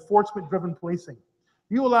of enforcement-driven policing.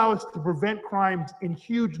 You allow us to prevent crimes in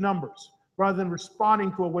huge numbers rather than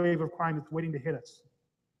responding to a wave of crime that's waiting to hit us.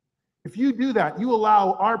 If you do that, you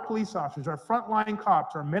allow our police officers, our frontline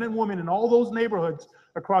cops, our men and women in all those neighborhoods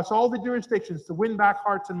across all the jurisdictions to win back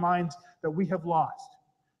hearts and minds that we have lost.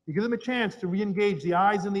 You give them a chance to re-engage the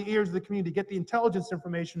eyes and the ears of the community, get the intelligence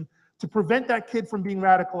information to prevent that kid from being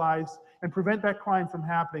radicalized and prevent that crime from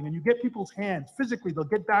happening. And you get people's hands, physically, they'll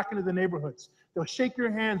get back into the neighborhoods. They'll shake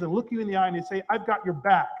your hands and look you in the eye and they say, I've got your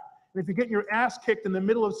back. And if you're getting your ass kicked in the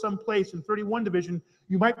middle of some place in 31 Division,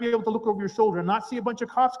 you might be able to look over your shoulder and not see a bunch of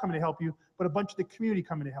cops coming to help you, but a bunch of the community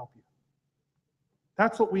coming to help you.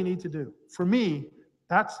 That's what we need to do. For me,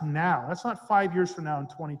 that's now. That's not 5 years from now in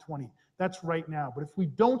 2020. That's right now. But if we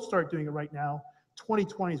don't start doing it right now,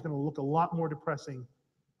 2020 is going to look a lot more depressing,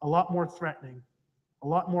 a lot more threatening, a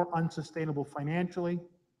lot more unsustainable financially,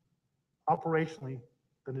 operationally,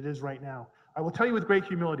 than it is right now. I will tell you with great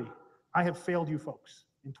humility, I have failed you folks.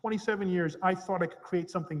 In 27 years, I thought I could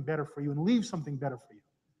create something better for you and leave something better for you.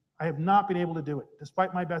 I have not been able to do it,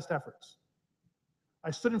 despite my best efforts.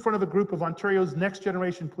 I stood in front of a group of Ontario's next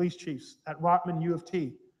generation police chiefs at Rotman U of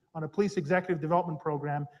T on a police executive development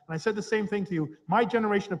program, and I said the same thing to you. My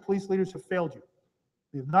generation of police leaders have failed you.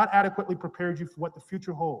 We have not adequately prepared you for what the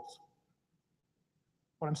future holds.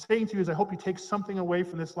 What I'm saying to you is I hope you take something away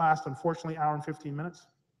from this last, unfortunately, hour and 15 minutes.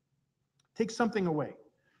 Take something away.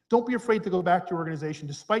 Don't be afraid to go back to your organization,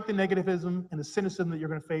 despite the negativism and the cynicism that you're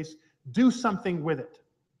going to face. Do something with it.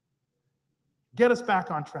 Get us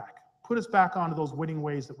back on track. Put us back onto those winning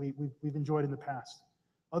ways that we've enjoyed in the past.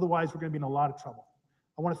 Otherwise, we're going to be in a lot of trouble.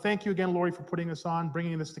 I want to thank you again, Lori, for putting this on,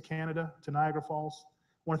 bringing this to Canada, to Niagara Falls. I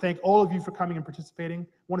want to thank all of you for coming and participating. I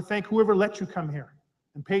want to thank whoever let you come here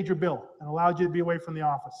and paid your bill and allowed you to be away from the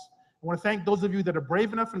office. I want to thank those of you that are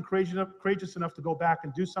brave enough and courageous enough to go back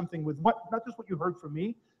and do something with not just what you heard from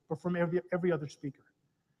me, but from every other speaker.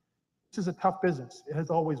 This is a tough business. It has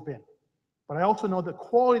always been. But I also know the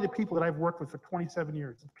quality of the people that I've worked with for 27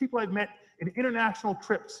 years, the people I've met in international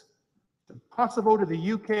trips, to Kosovo, to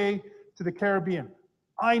the UK, to the Caribbean.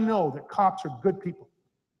 I know that cops are good people.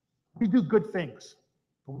 We do good things,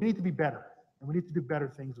 but we need to be better, and we need to do better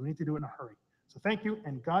things. We need to do it in a hurry. So thank you,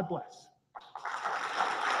 and God bless.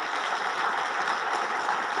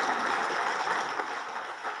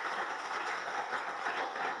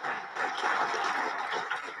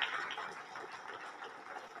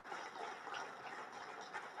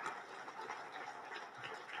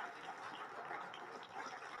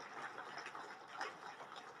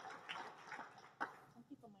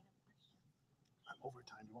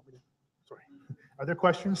 Overtime. You want me to? Sorry. Are there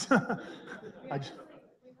questions? We have a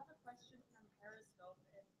question from Periscope.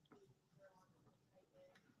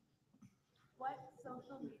 What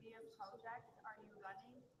social media projects are you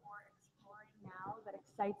running or exploring now that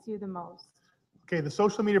excites you the most? Okay, the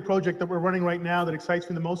social media project that we're running right now that excites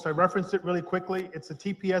me the most, I referenced it really quickly. It's a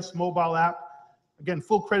TPS mobile app. Again,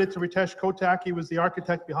 full credit to Ritesh Kotak. He was the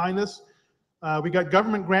architect behind this. We got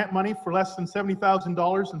government grant money for less than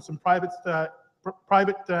 $70,000 and some private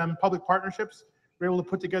public partnerships. We're able to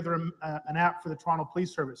put together an app for the Toronto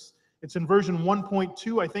Police Service. It's in version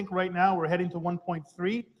 1.2, I think right now. We're heading to 1.3.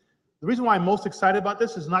 The reason why I'm most excited about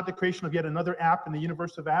this is not the creation of yet another app in the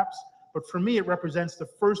universe of apps, but for me, it represents the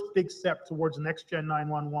first big step towards next-gen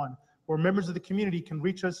 911, where members of the community can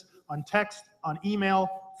reach us on text, on email,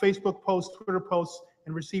 Facebook posts, Twitter posts,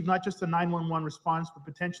 and receive not just a 911 response, but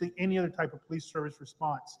potentially any other type of police service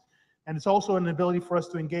response. And it's also an ability for us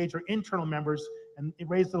to engage our internal members and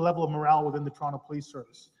raise the level of morale within the Toronto Police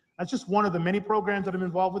Service. That's just one of the many programs that I'm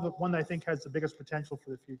involved with, but one that I think has the biggest potential for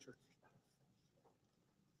the future.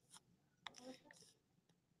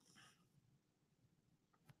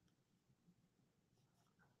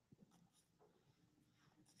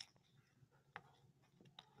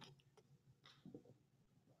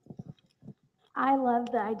 I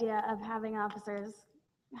love the idea of having officers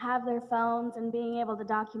have their phones and being able to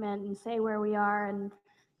document and say where we are and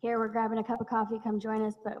here we're grabbing a cup of coffee, come join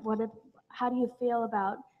us. But how do you feel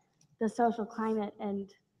about the social climate and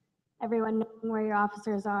everyone knowing where your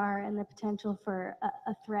officers are and the potential for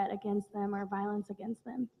a threat against them or violence against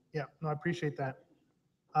them? Yeah, no, I appreciate that.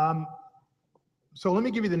 So let me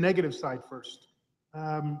give you the negative side first.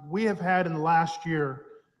 We have had in the last year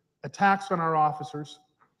attacks on our officers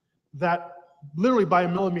that literally by a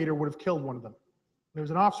millimeter would have killed one of them. There was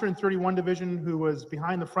an officer in 31 Division who was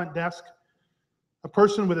behind the front desk, a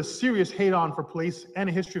person with a serious hate-on for police and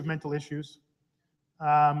a history of mental issues,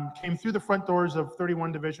 came through the front doors of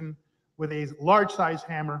 31 Division with a large size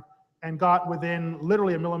hammer and got within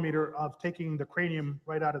literally a millimeter of taking the cranium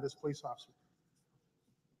right out of this police officer.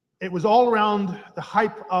 It was all around the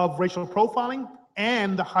hype of racial profiling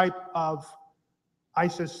and the hype of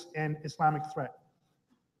ISIS and Islamic threat.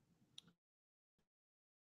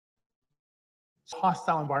 It's a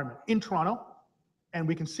hostile environment in Toronto, and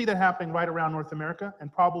we can see that happening right around North America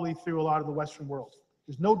and probably through a lot of the Western world.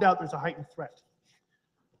 There's no doubt there's a heightened threat.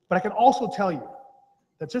 But I can also tell you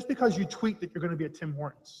that just because you tweet that you're going to be at Tim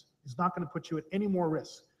Hortons is not going to put you at any more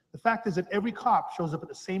risk. The fact is that every cop shows up at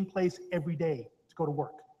the same place every day to go to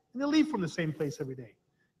work. And they leave from the same place every day.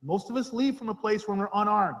 Most of us leave from a place when we're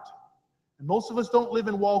unarmed. And most of us don't live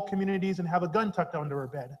in walled communities and have a gun tucked under our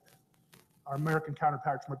bed. Our American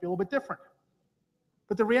counterparts might be a little bit different.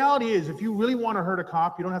 But the reality is, if you really want to hurt a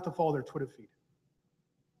cop, you don't have to follow their Twitter feed.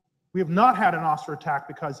 We have not had an officer attack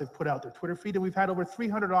because they've put out their Twitter feed, and we've had over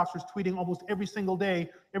 300 officers tweeting almost every single day,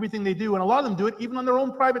 everything they do, and a lot of them do it even on their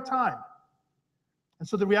own private time. And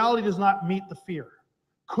so the reality does not meet the fear.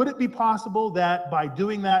 Could it be possible that by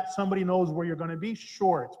doing that, somebody knows where you're going to be?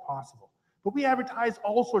 Sure, it's possible. But we advertise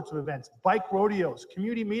all sorts of events, bike rodeos,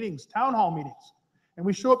 community meetings, town hall meetings. And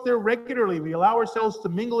we show up there regularly. We allow ourselves to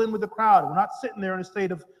mingle in with the crowd. We're not sitting there in a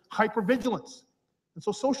state of hypervigilance. And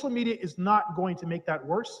so social media is not going to make that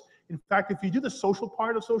worse. In fact, if you do the social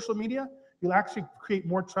part of social media, you'll actually create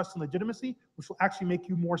more trust and legitimacy, which will actually make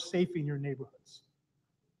you more safe in your neighborhoods.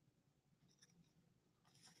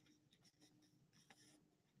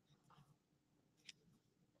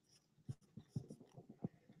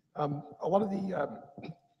 A lot of the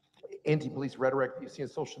anti-police rhetoric that you see in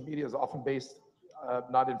social media is often based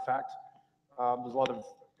not in fact. There's a lot of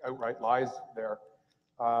outright lies there.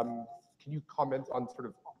 Can you comment on sort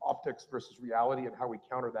of optics versus reality and how we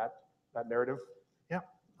counter that narrative? Yeah,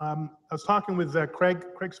 I was talking with Craig.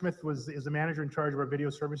 Craig Smith is the manager in charge of our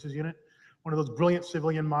video services unit. One of those brilliant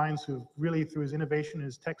civilian minds who really, through his innovation and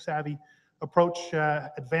his tech-savvy approach,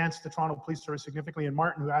 advanced the Toronto Police Service significantly. And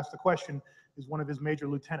Martin, who asked the question, is one of his major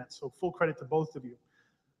lieutenants. So full credit to both of you.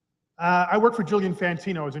 I worked for Julian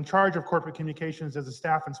Fantino. I was in charge of corporate communications as a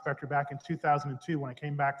staff inspector back in 2002 when I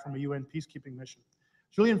came back from a UN peacekeeping mission.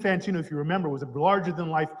 Julian Fantino, if you remember, was a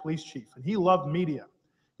larger-than-life police chief, and he loved media.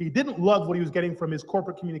 He didn't love what he was getting from his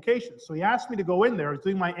corporate communications, so he asked me to go in there. I was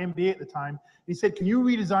doing my MBA at the time. He said, can you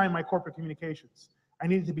redesign my corporate communications? I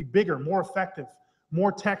need it to be bigger, more effective,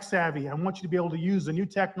 more tech-savvy. I want you to be able to use the new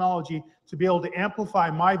technology to be able to amplify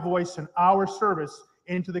my voice and our service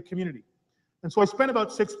into the community. And so I spent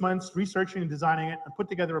about 6 months researching and designing it and put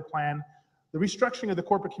together a plan. The restructuring of the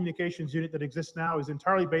corporate communications unit that exists now is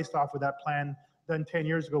entirely based off of that plan done 10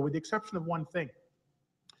 years ago, with the exception of one thing.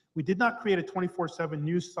 We did not create a 24/7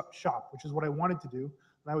 news shop, which is what I wanted to do.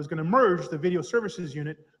 And I was going to merge the video services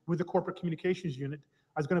unit with the corporate communications unit.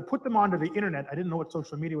 I was going to put them onto the internet. I didn't know what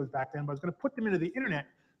social media was back then, but I was going to put them into the internet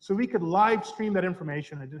so we could live stream that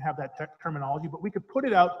information. I didn't have that terminology, but we could put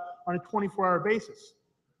it out on a 24-hour basis.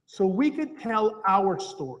 So we could tell our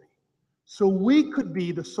story. So we could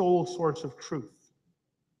be the sole source of truth.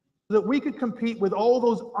 So that we could compete with all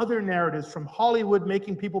those other narratives from Hollywood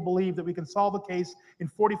making people believe that we can solve a case in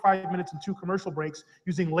 45 minutes and 2 commercial breaks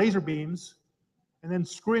using laser beams, and then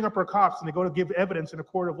screwing up our cops and they go to give evidence in a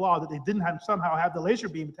court of law that they didn't somehow have the laser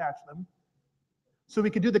beam attached to them. So we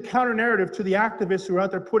could do the counter narrative to the activists who are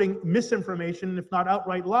out there putting misinformation, if not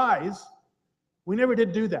outright lies. We never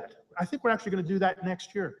did do that. I think we're actually going to do that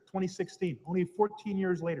next year, 2016, only 14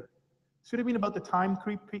 years later. Should have been about the time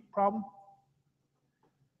creep problem.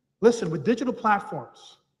 Listen, with digital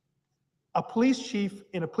platforms, a police chief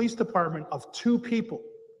in a police department of 2 people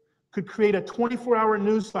could create a 24-hour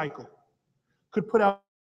news cycle, could put out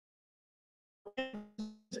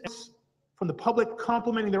from the public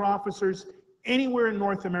complimenting their officers anywhere in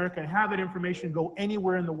North America and have that information go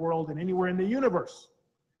anywhere in the world and anywhere in the universe.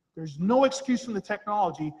 There's no excuse in the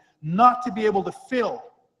technology not to be able to fill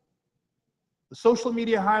the social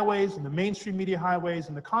media highways and the mainstream media highways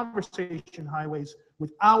and the conversation highways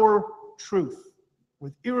with our truth,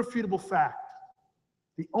 with irrefutable fact.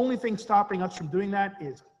 The only thing stopping us from doing that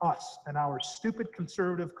is us and our stupid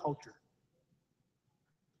conservative culture.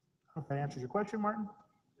 I hope that answers your question, Martin.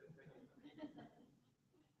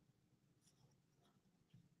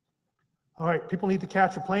 All right, people need to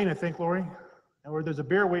catch a plane, I think, Lori. Or there's a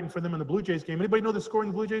bear waiting for them in the Blue Jays game. Anybody know the score in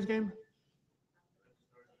the Blue Jays game?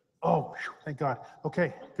 Oh, whew, thank God.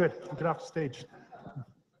 Okay, good. Get off the stage.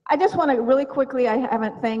 I just want to really quickly, I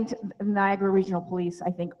haven't thanked Niagara Regional Police, I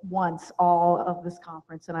think, once all of this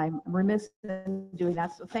conference, and I'm remiss in doing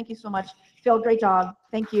that. So thank you so much. Phil, great job.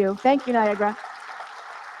 Thank you. Thank you, Niagara.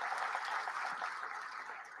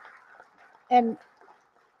 And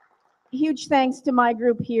huge thanks to my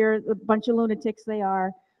group here, a bunch of lunatics they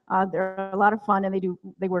are. They're a lot of fun and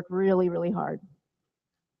they work really, really hard.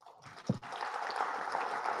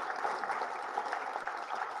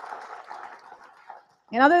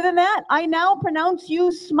 And other than that, I now pronounce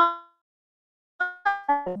you smart.